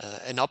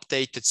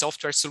updated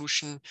software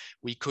solution.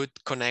 We could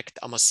connect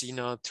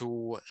Amasina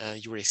to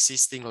your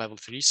existing level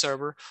 3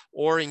 server,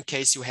 or in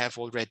case you have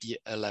already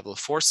a level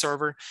 4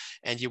 server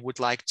and you would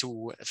like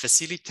to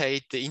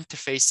facilitate the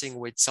interfacing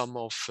with some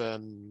of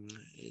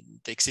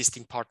the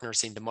existing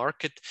partners in the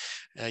market,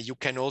 you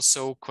can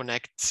also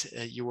connect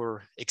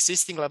your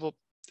existing level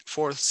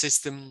 4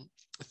 system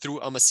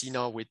through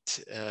Amasina with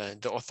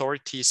the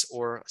authorities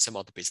or some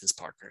other business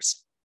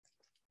partners.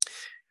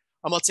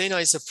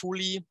 Amasina is a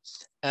fully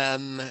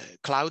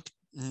cloud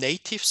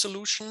native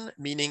solution,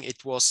 meaning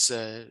it was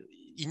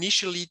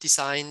initially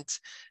designed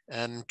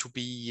to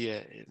be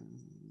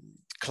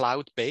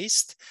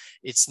cloud-based.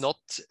 It's not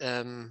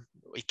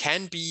it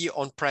can be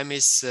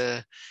on-premise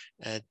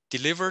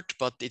delivered,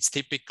 but it's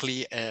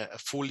typically a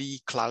fully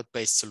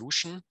cloud-based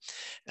solution.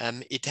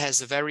 It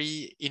has a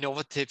very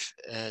innovative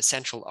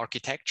central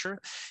architecture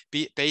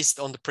based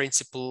on the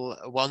principle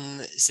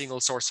one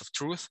single source of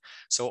truth.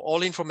 So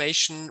all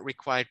information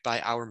required by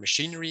our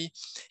machinery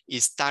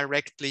is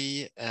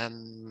directly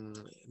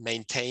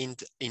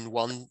maintained in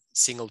one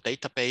single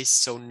database.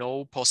 So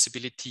no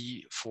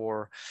possibility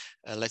for,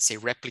 let's say,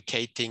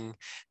 replicating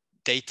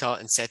data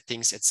and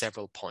settings at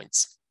several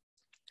points.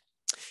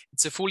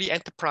 It's a fully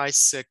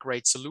enterprise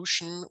grade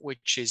solution,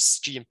 which is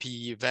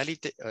GMP valid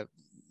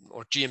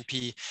or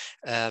GMP,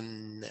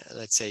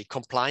 let's say,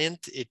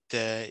 compliant. It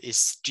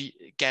is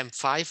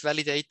GAM5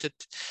 validated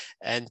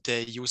and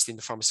used in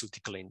the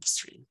pharmaceutical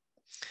industry.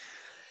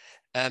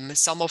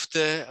 Some of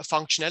the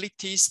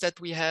functionalities that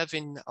we have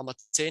in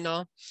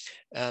Amazena,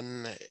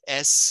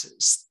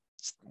 as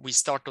we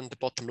start on the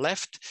bottom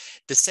left,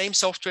 the same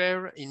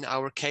software in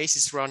our case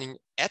is running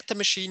at the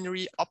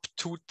machinery up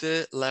to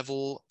the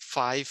level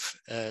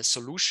 5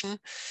 solution.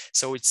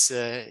 So it's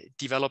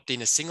developed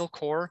in a single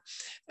core.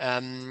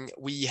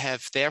 We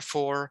have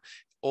therefore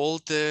all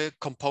the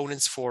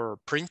components for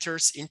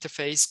printers,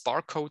 interface,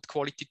 barcode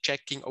quality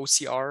checking,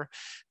 OCR,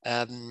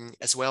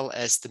 as well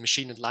as the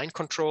machine and line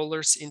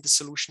controllers in the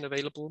solution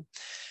available.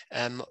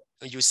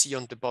 You see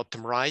on the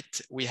bottom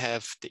right, we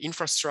have the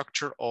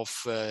infrastructure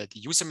of the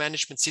user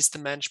management,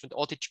 system management,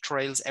 audit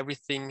trails,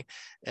 everything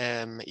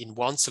in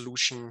one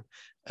solution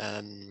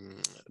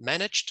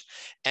managed.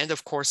 And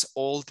of course,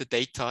 all the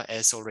data,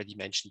 as already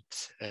mentioned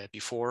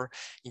before,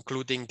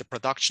 including the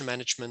production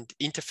management,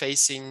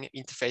 interfacing,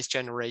 interface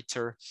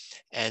generator,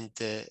 and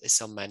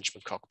some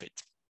management cockpit.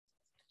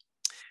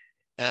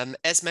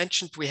 As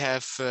mentioned, we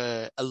have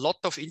a lot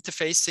of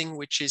interfacing,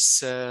 which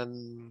is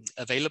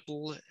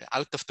available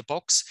out of the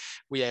box.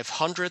 We have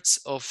hundreds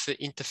of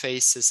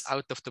interfaces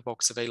out of the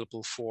box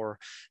available for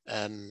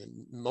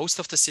most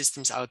of the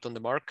systems out on the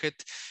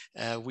market.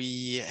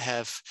 We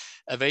have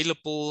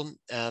available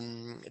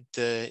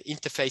the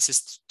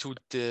interfaces to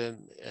the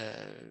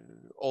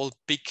all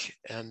big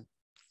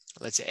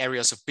let's say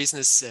areas of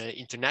business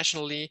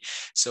internationally.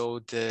 So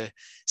the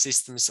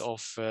systems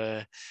of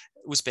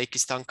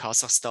Uzbekistan,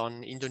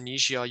 Kazakhstan,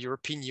 Indonesia,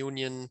 European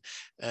Union,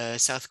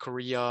 South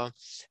Korea,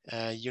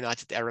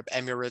 United Arab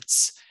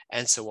Emirates,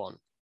 and so on.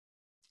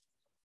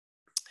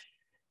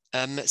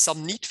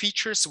 Some neat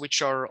features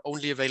which are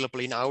only available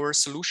in our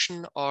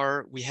solution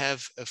are we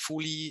have a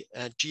fully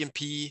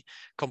GMP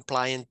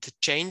compliant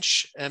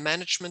change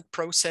management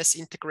process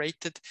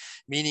integrated,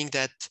 meaning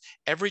that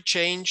every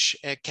change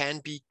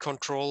can be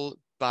controlled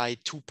by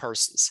two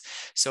persons.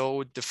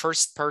 So the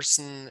first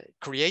person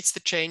creates the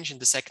change and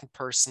the second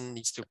person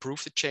needs to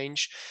approve the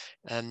change.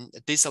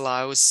 This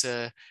allows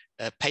a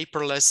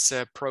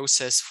paperless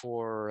process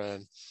for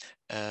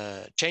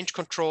change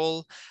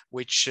control,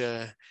 which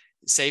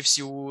saves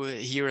you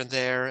here and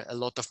there a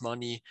lot of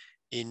money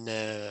in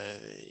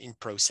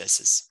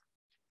processes.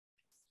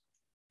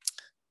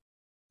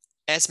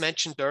 As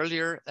mentioned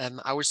earlier,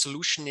 our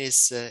solution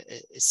is a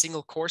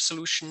single core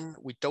solution.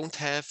 We don't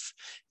have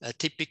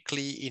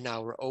typically in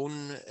our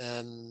own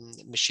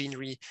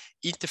machinery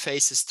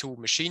interfaces to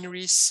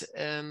machineries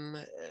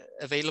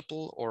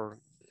available or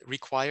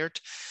required.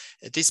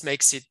 This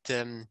makes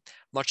it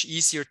much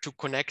easier to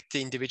connect the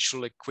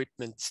individual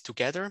equipment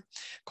together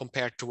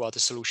compared to other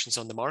solutions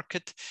on the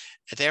market.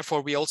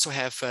 Therefore, we also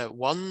have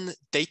one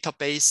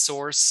database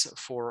source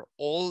for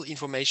all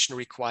information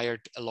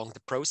required along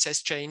the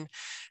process chain,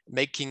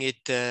 making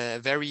it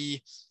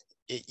very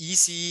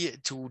easy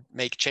to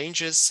make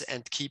changes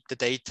and keep the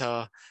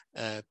data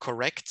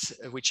correct,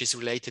 which is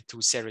related to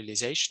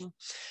serialization.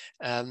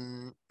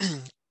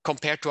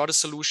 Compared to other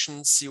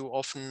solutions, you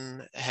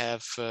often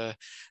have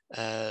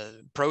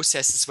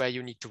processes where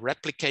you need to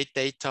replicate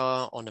data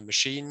on a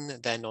machine,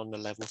 then on the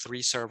level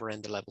 3 server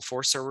and the level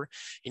 4 server.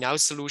 In our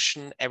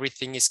solution,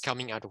 everything is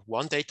coming out of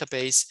one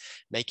database,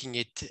 making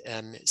it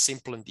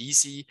simple and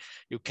easy.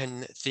 You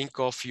can think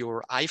of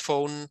your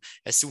iPhone.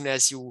 As soon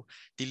as you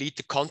delete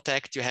the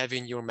contact you have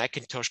in your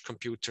Macintosh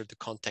computer, the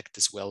contact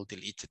is well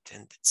deleted,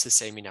 and it's the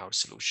same in our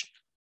solution.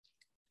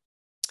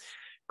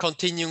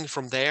 Continuing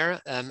from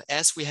there,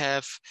 as we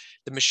have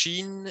the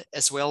machine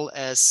as well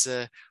as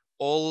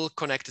all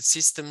connected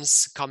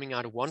systems coming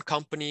out of one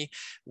company,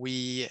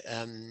 we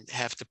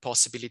have the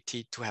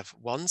possibility to have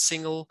one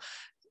single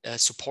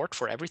support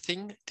for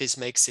everything. This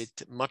makes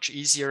it much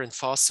easier and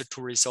faster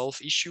to resolve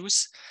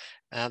issues,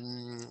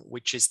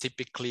 which is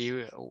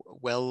typically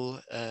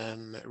well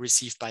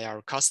received by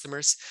our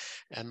customers.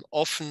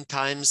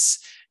 Oftentimes,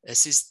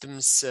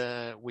 systems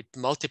with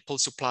multiple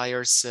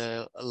suppliers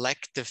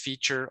lack the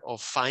feature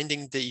of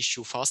finding the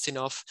issue fast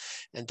enough,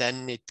 and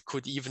then it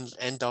could even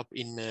end up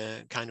in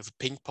a kind of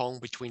ping pong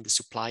between the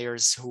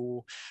suppliers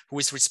who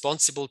is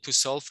responsible to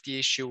solve the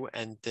issue,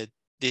 and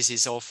this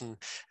is often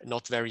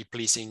not very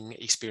pleasing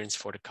experience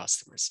for the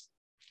customers.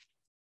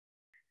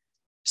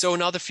 So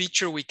another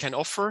feature we can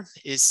offer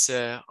is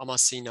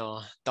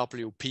Amasina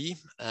WP,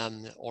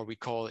 or we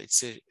call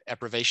it's an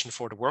abbreviation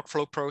for the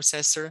workflow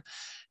processor.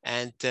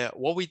 And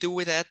what we do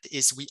with that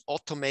is we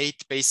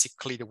automate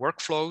basically the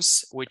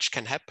workflows which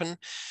can happen.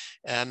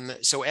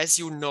 So as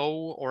you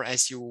know, or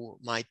as you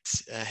might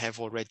have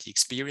already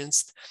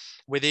experienced,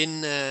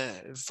 within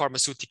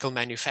pharmaceutical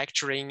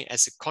manufacturing,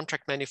 as a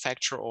contract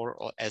manufacturer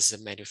or as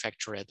a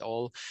manufacturer at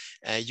all,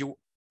 you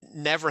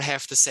never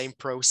have the same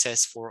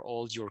process for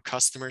all your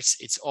customers.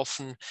 It's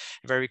often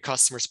very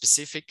customer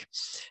specific,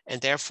 and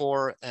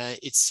therefore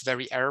it's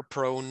very error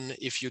prone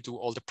if you do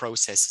all the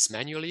processes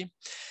manually.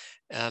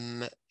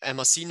 At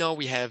Masina,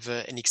 we have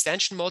an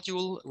extension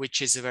module, which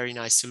is a very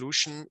nice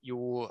solution.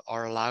 You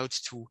are allowed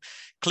to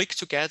click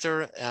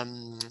together.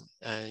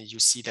 You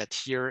see that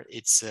here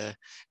it's a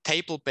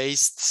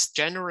table-based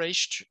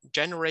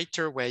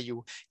generator where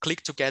you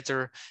click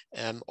together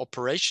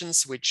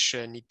operations which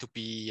need to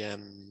be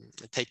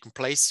taken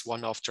place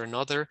one after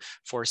another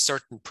for a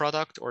certain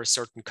product or a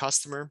certain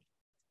customer.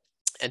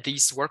 And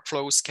these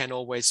workflows can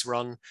always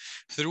run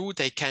through.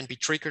 They can be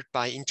triggered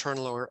by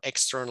internal or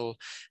external,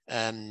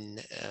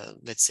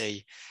 let's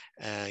say,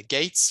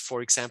 gates.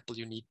 For example,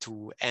 you need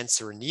to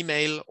answer an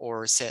email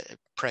or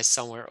press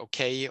somewhere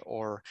OK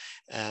or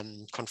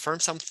confirm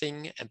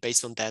something. And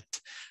based on that,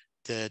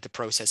 the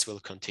process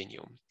will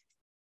continue.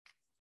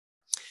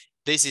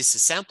 This is a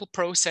sample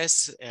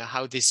process,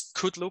 how this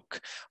could look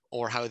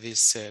or how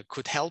this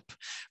could help.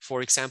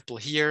 For example,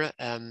 here,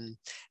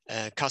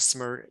 a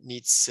customer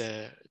needs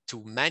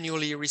to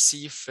manually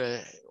receive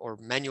or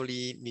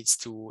manually needs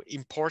to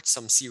import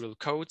some serial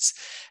codes.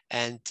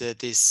 And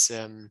this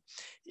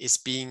is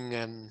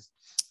being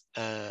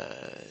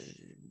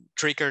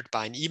triggered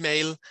by an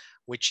email,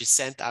 which is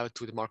sent out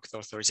to the market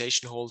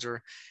authorization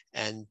holder.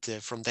 And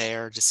from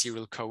there, the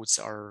serial codes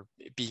are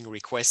being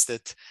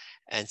requested.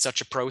 And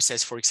such a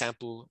process, for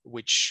example,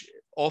 which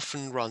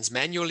often runs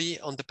manually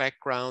on the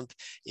background,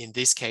 in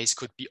this case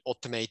could be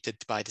automated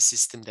by the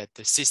system, that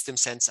the system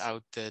sends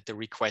out the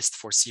request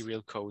for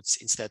serial codes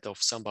instead of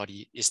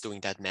somebody is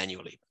doing that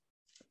manually.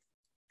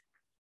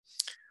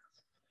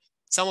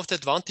 Some of the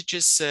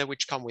advantages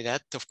which come with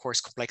that, of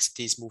course,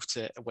 complexity is moved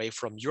away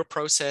from your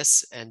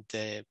process and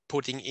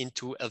putting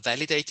into a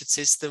validated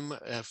system,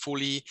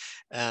 fully,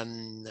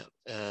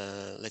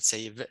 let's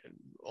say,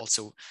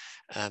 also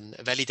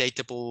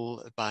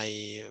validatable by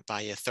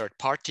a third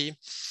party.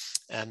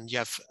 You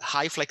have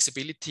high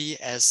flexibility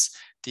as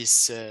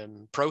these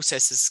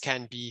processes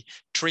can be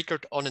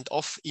triggered on and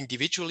off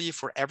individually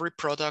for every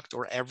product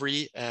or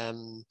every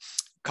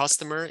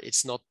customer.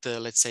 It's not,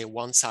 let's say,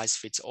 one size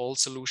fits all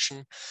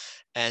solution.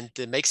 And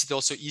it makes it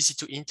also easy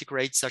to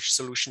integrate such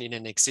solution in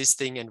an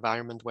existing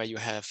environment where you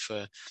have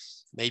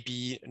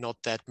maybe not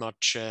that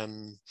much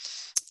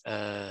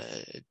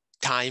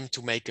time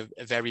to make a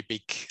very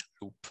big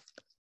loop.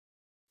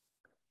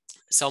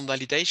 Some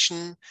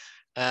validation.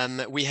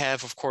 We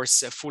have, of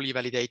course, a fully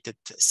validated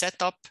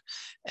setup,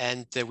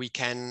 and we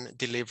can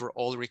deliver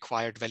all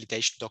required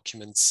validation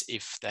documents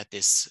if that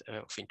is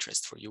of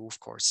interest for you, of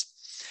course.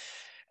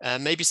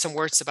 Maybe some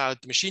words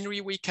about the machinery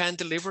we can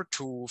deliver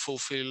to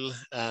fulfill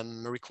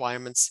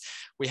requirements.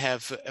 We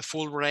have a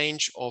full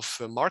range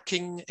of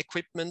marking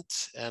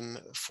equipment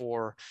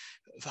for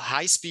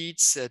high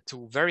speeds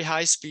to very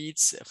high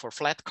speeds, for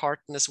flat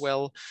carton as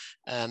well,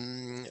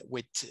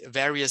 with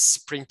various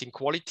printing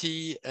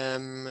quality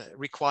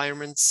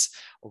requirements.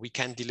 Or we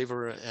can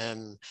deliver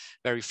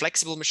very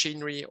flexible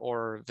machinery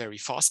or very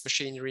fast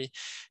machinery.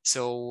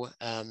 So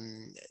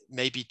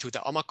maybe to the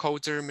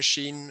AmaCoder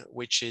machine,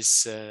 which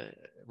is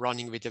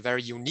running with a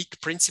very unique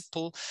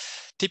principle.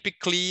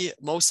 Typically,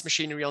 most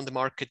machinery on the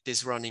market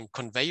is running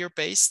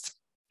conveyor-based.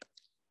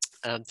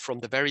 And from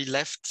the very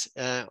left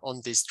on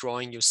this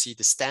drawing, you see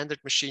the standard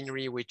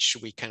machinery, which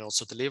we can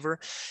also deliver.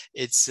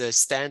 It's a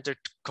standard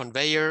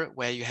conveyor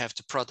where you have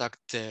the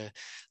product,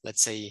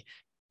 let's say,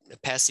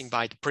 passing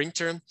by the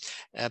printer.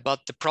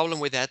 But the problem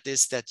with that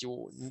is that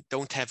you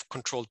don't have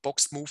controlled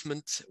box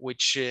movement,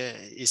 which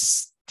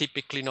is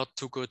typically not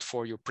too good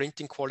for your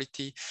printing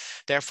quality.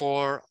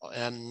 Therefore,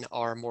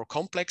 are more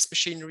complex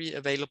machinery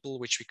available,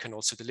 which we can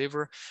also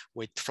deliver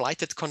with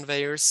flighted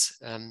conveyors.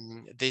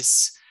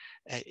 This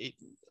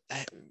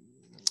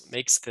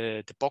makes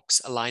the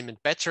box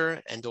alignment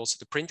better and also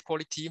the print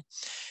quality.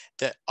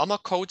 The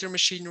AmaCoder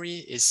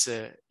machinery is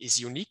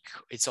unique.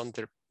 It's on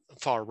the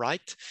far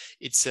right.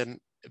 It's a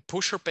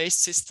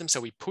pusher-based system, so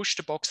we push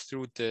the box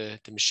through the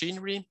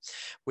machinery,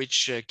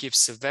 which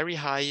gives a very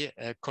high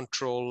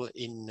control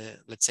in,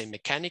 let's say,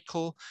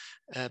 mechanical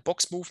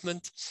box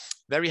movement,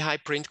 very high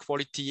print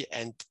quality,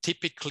 and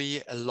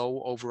typically a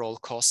low overall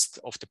cost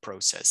of the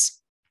process.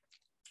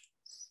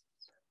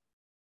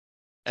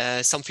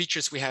 Some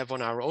features we have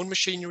on our own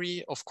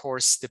machinery, of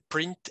course, the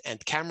print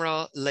and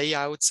camera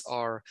layouts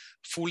are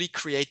fully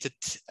created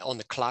on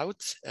the cloud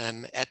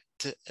at,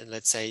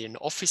 let's say, an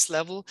office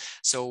level.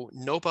 So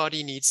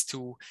nobody needs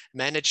to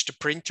manage the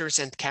printers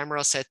and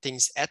camera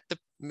settings at the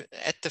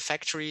at the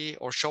factory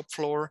or shop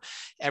floor.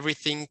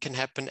 Everything can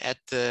happen at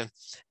the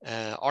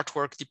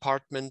artwork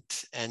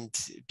department and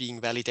being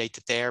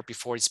validated there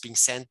before it's being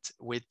sent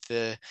with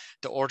the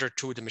order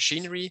to the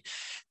machinery.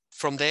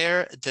 From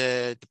there,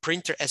 the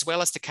printer as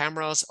well as the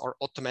cameras are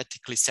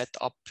automatically set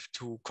up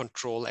to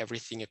control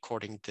everything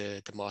according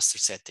to the master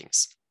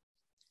settings.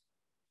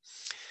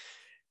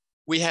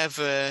 We have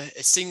a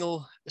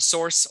single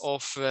source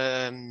of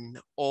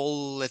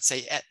all, let's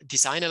say,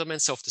 design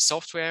elements of the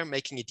software,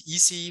 making it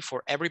easy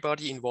for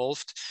everybody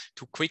involved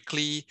to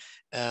quickly,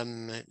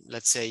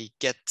 let's say,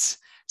 get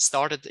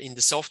started in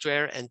the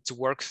software and to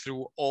work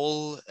through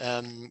all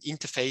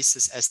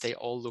interfaces, as they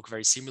all look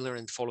very similar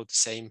and follow the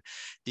same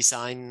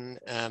design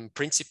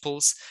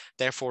principles.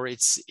 Therefore,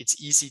 it's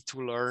easy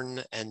to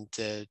learn and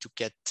to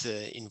get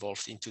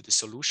involved into the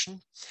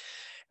solution.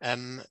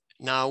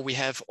 Now we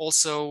have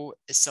also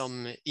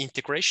some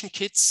integration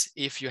kits.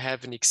 If you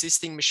have an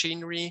existing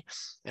machinery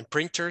and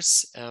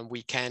printers,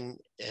 we can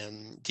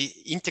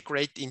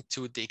integrate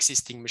into the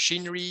existing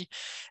machinery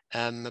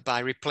by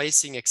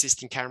replacing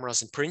existing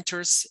cameras and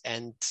printers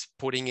and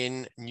putting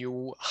in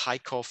new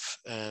HICOF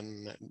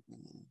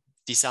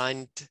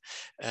designed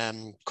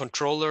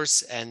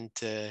controllers and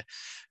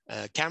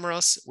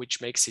cameras,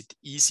 which makes it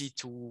easy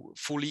to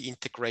fully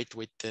integrate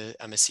with the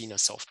Amesina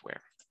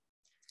software.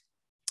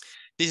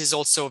 This is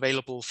also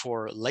available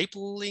for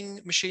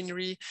labeling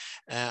machinery.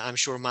 I'm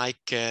sure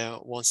Mike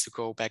wants to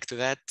go back to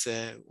that.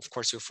 Of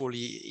course, you're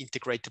fully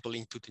integratable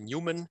into the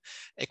Newman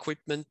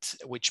equipment,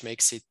 which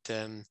makes it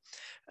a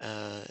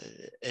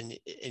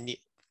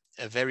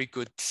very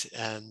good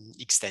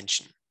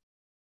extension.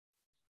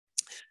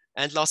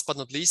 And last but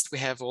not least, we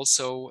have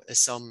also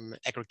some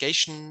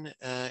aggregation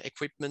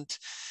equipment.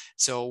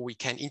 So we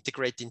can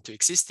integrate into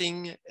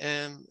existing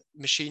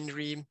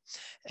machinery.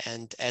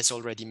 And as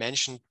already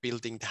mentioned,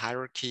 building the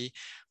hierarchy,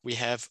 we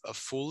have a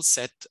full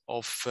set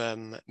of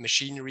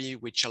machinery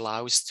which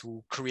allows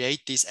to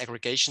create these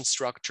aggregation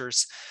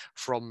structures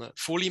from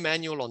fully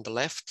manual on the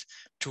left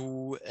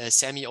to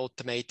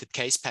semi-automated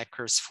case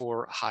packers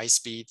for high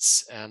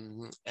speeds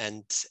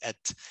and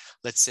at,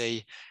 let's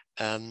say,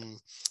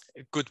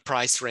 good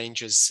price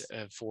ranges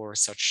for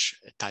such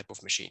a type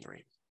of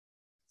machinery.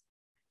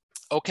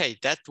 Okay,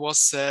 that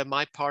was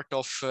my part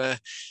of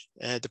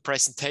the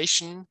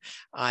presentation.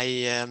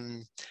 I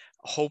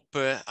hope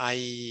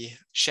I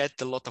shed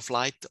a lot of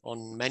light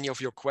on many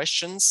of your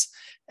questions,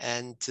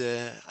 and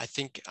I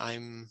think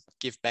I'm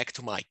give back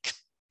to Mike.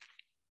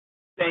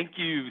 Thank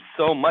you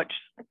so much,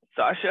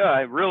 Sasha.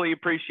 I really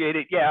appreciate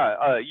it.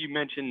 Yeah, you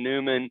mentioned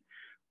Newman.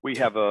 We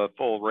have a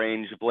full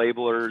range of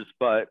labelers,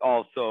 but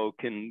also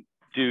can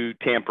do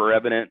tamper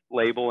evident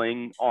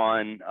labeling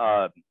on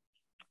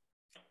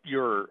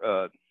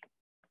your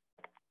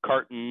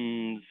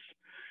cartons.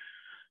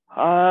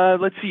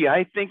 Let's see,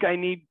 I think I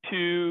need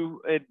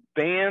to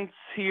advance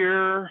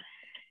here.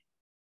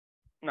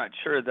 I'm not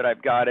sure that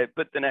I've got it,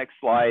 but the next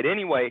slide.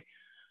 Anyway,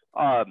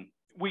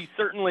 we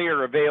certainly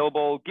are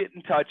available. Get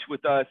in touch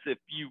with us if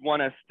you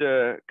want us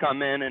to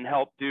come in and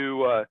help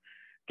do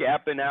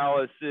gap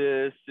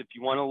analysis, if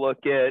you want to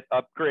look at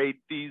upgrade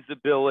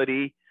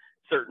feasibility.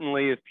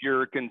 Certainly, if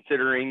you're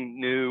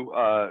considering new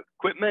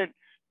equipment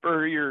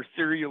for your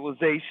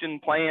serialization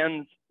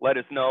plans, let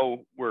us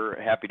know. We're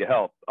happy to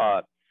help.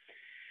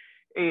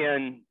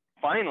 And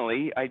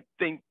finally, I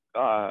think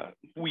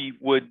we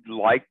would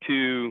like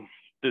to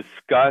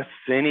discuss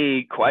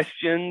any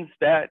questions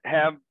that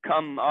have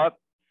come up.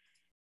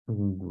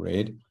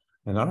 Great.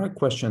 Another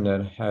question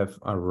that have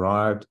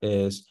arrived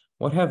is,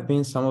 what have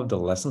been some of the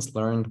lessons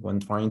learned when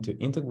trying to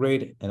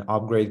integrate and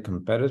upgrade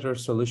competitor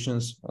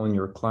solutions on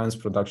your clients'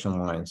 production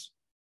lines?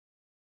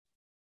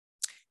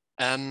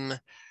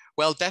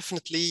 Well,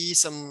 definitely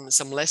some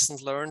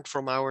lessons learned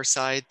from our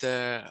side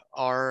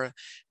are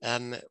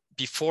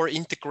before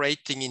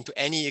integrating into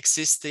any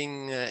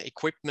existing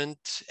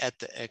equipment at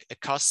a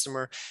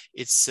customer,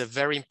 it's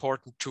very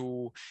important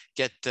to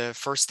get the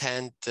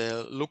first-hand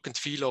look and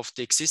feel of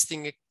the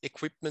existing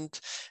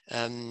equipment,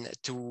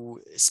 to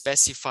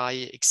specify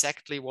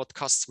exactly what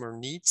customer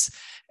needs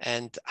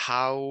and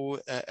how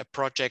a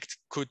project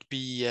could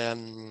be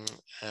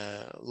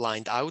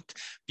lined out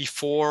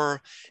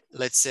before,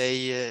 let's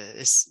say,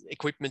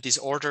 equipment is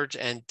ordered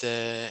and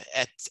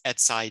at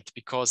site,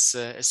 because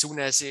as soon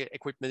as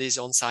equipment is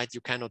on site,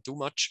 you cannot do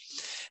much.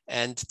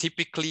 And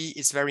typically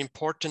it's very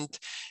important.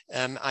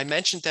 I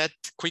mentioned that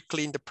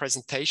quickly in the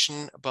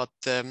presentation, but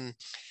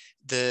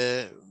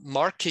the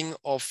marking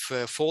of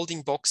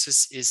folding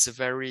boxes is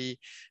very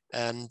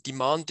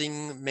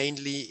demanding,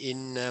 mainly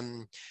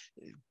in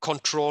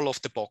control of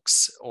the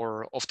box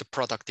or of the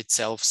product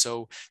itself.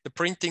 So the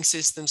printing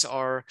systems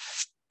are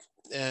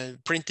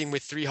printing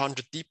with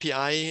 300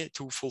 dpi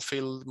to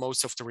fulfill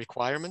most of the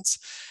requirements,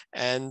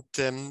 and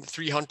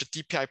 300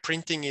 dpi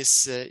printing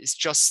is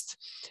just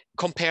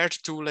compared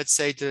to, let's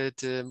say,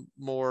 the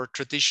more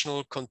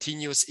traditional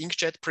continuous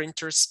inkjet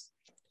printers.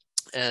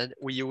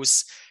 We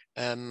use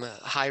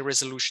high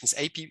resolutions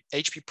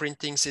HP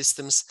printing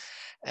systems,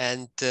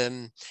 and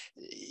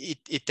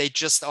they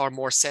just are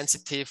more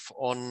sensitive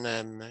on,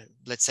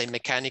 let's say,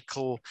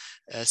 mechanical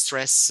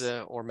stress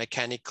or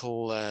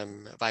mechanical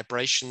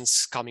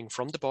vibrations coming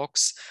from the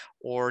box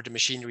or the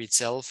machinery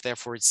itself.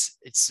 Therefore,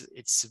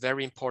 it's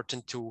very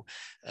important to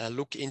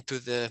look into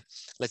the,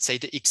 let's say,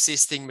 the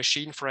existing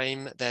machine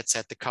frame that's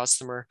at the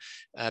customer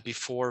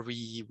before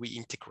we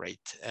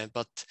integrate.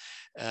 But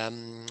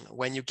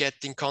when you get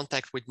in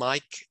contact with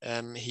Mike,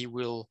 he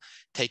will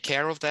take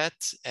care of that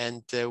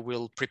and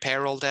will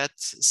prepare all that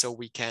so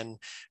we can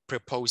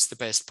propose the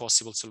best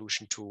possible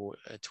solution to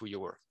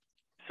you.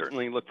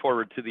 Certainly look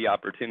forward to the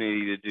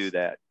opportunity to do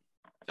that.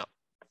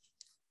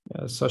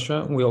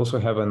 Sasha, we also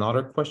have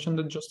another question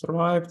that just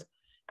arrived,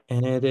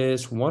 and it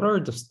is, what are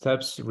the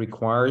steps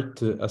required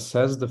to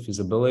assess the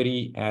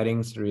feasibility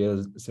adding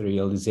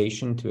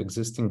serialization to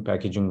existing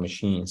packaging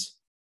machines?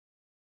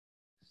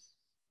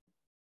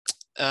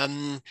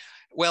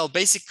 Well,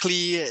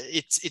 basically,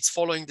 it's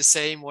following the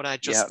same what I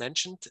just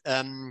mentioned.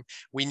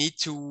 We need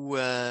to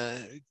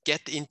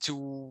get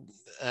into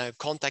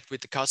contact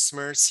with the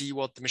customer, see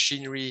what the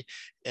machinery,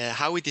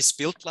 how it is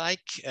built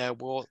like,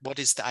 what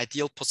is the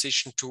ideal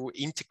position to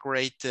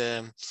integrate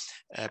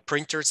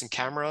printers and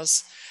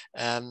cameras.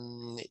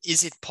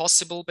 Is it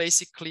possible,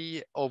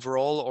 basically,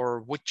 overall,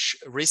 or which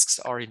risks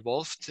are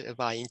involved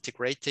by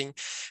integrating?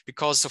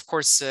 Because, of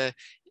course,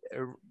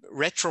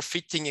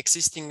 retrofitting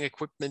existing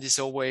equipment is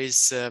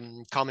always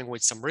coming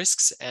with some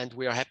risks, and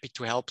we are happy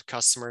to help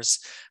customers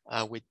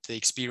with the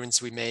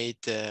experience we made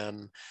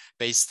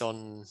based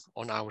on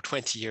our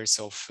 20 years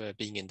of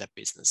being in that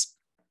business.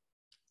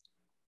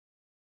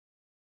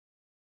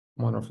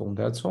 Wonderful.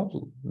 That's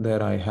all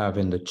that I have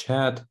in the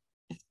chat.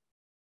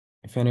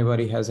 If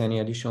anybody has any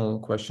additional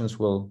questions,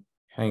 we'll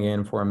hang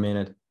in for a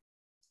minute.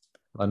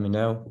 Let me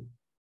know.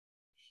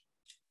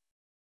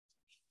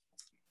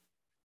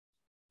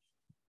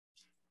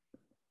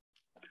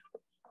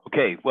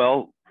 Okay,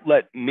 well,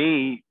 let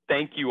me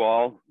thank you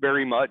all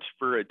very much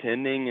for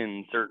attending,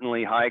 and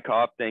certainly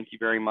HICOF, thank you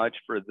very much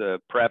for the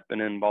prep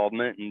and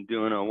involvement and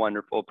doing a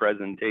wonderful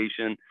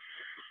presentation.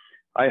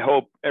 I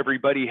hope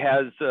everybody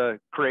has a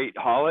great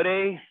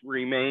holiday,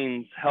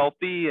 remains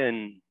healthy,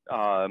 and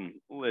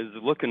is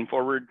looking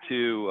forward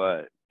to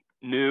a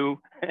new,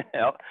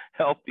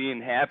 healthy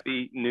and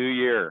happy new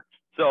year.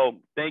 So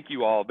thank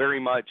you all very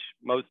much,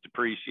 most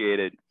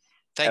appreciated.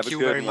 Thank you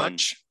very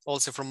much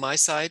also from my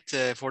side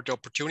for the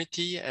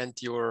opportunity and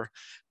your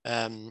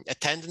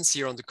attendance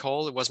here on the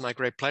call. It was my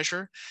great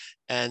pleasure,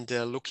 and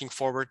looking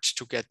forward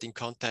to get in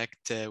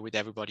contact with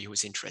everybody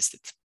who's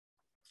interested.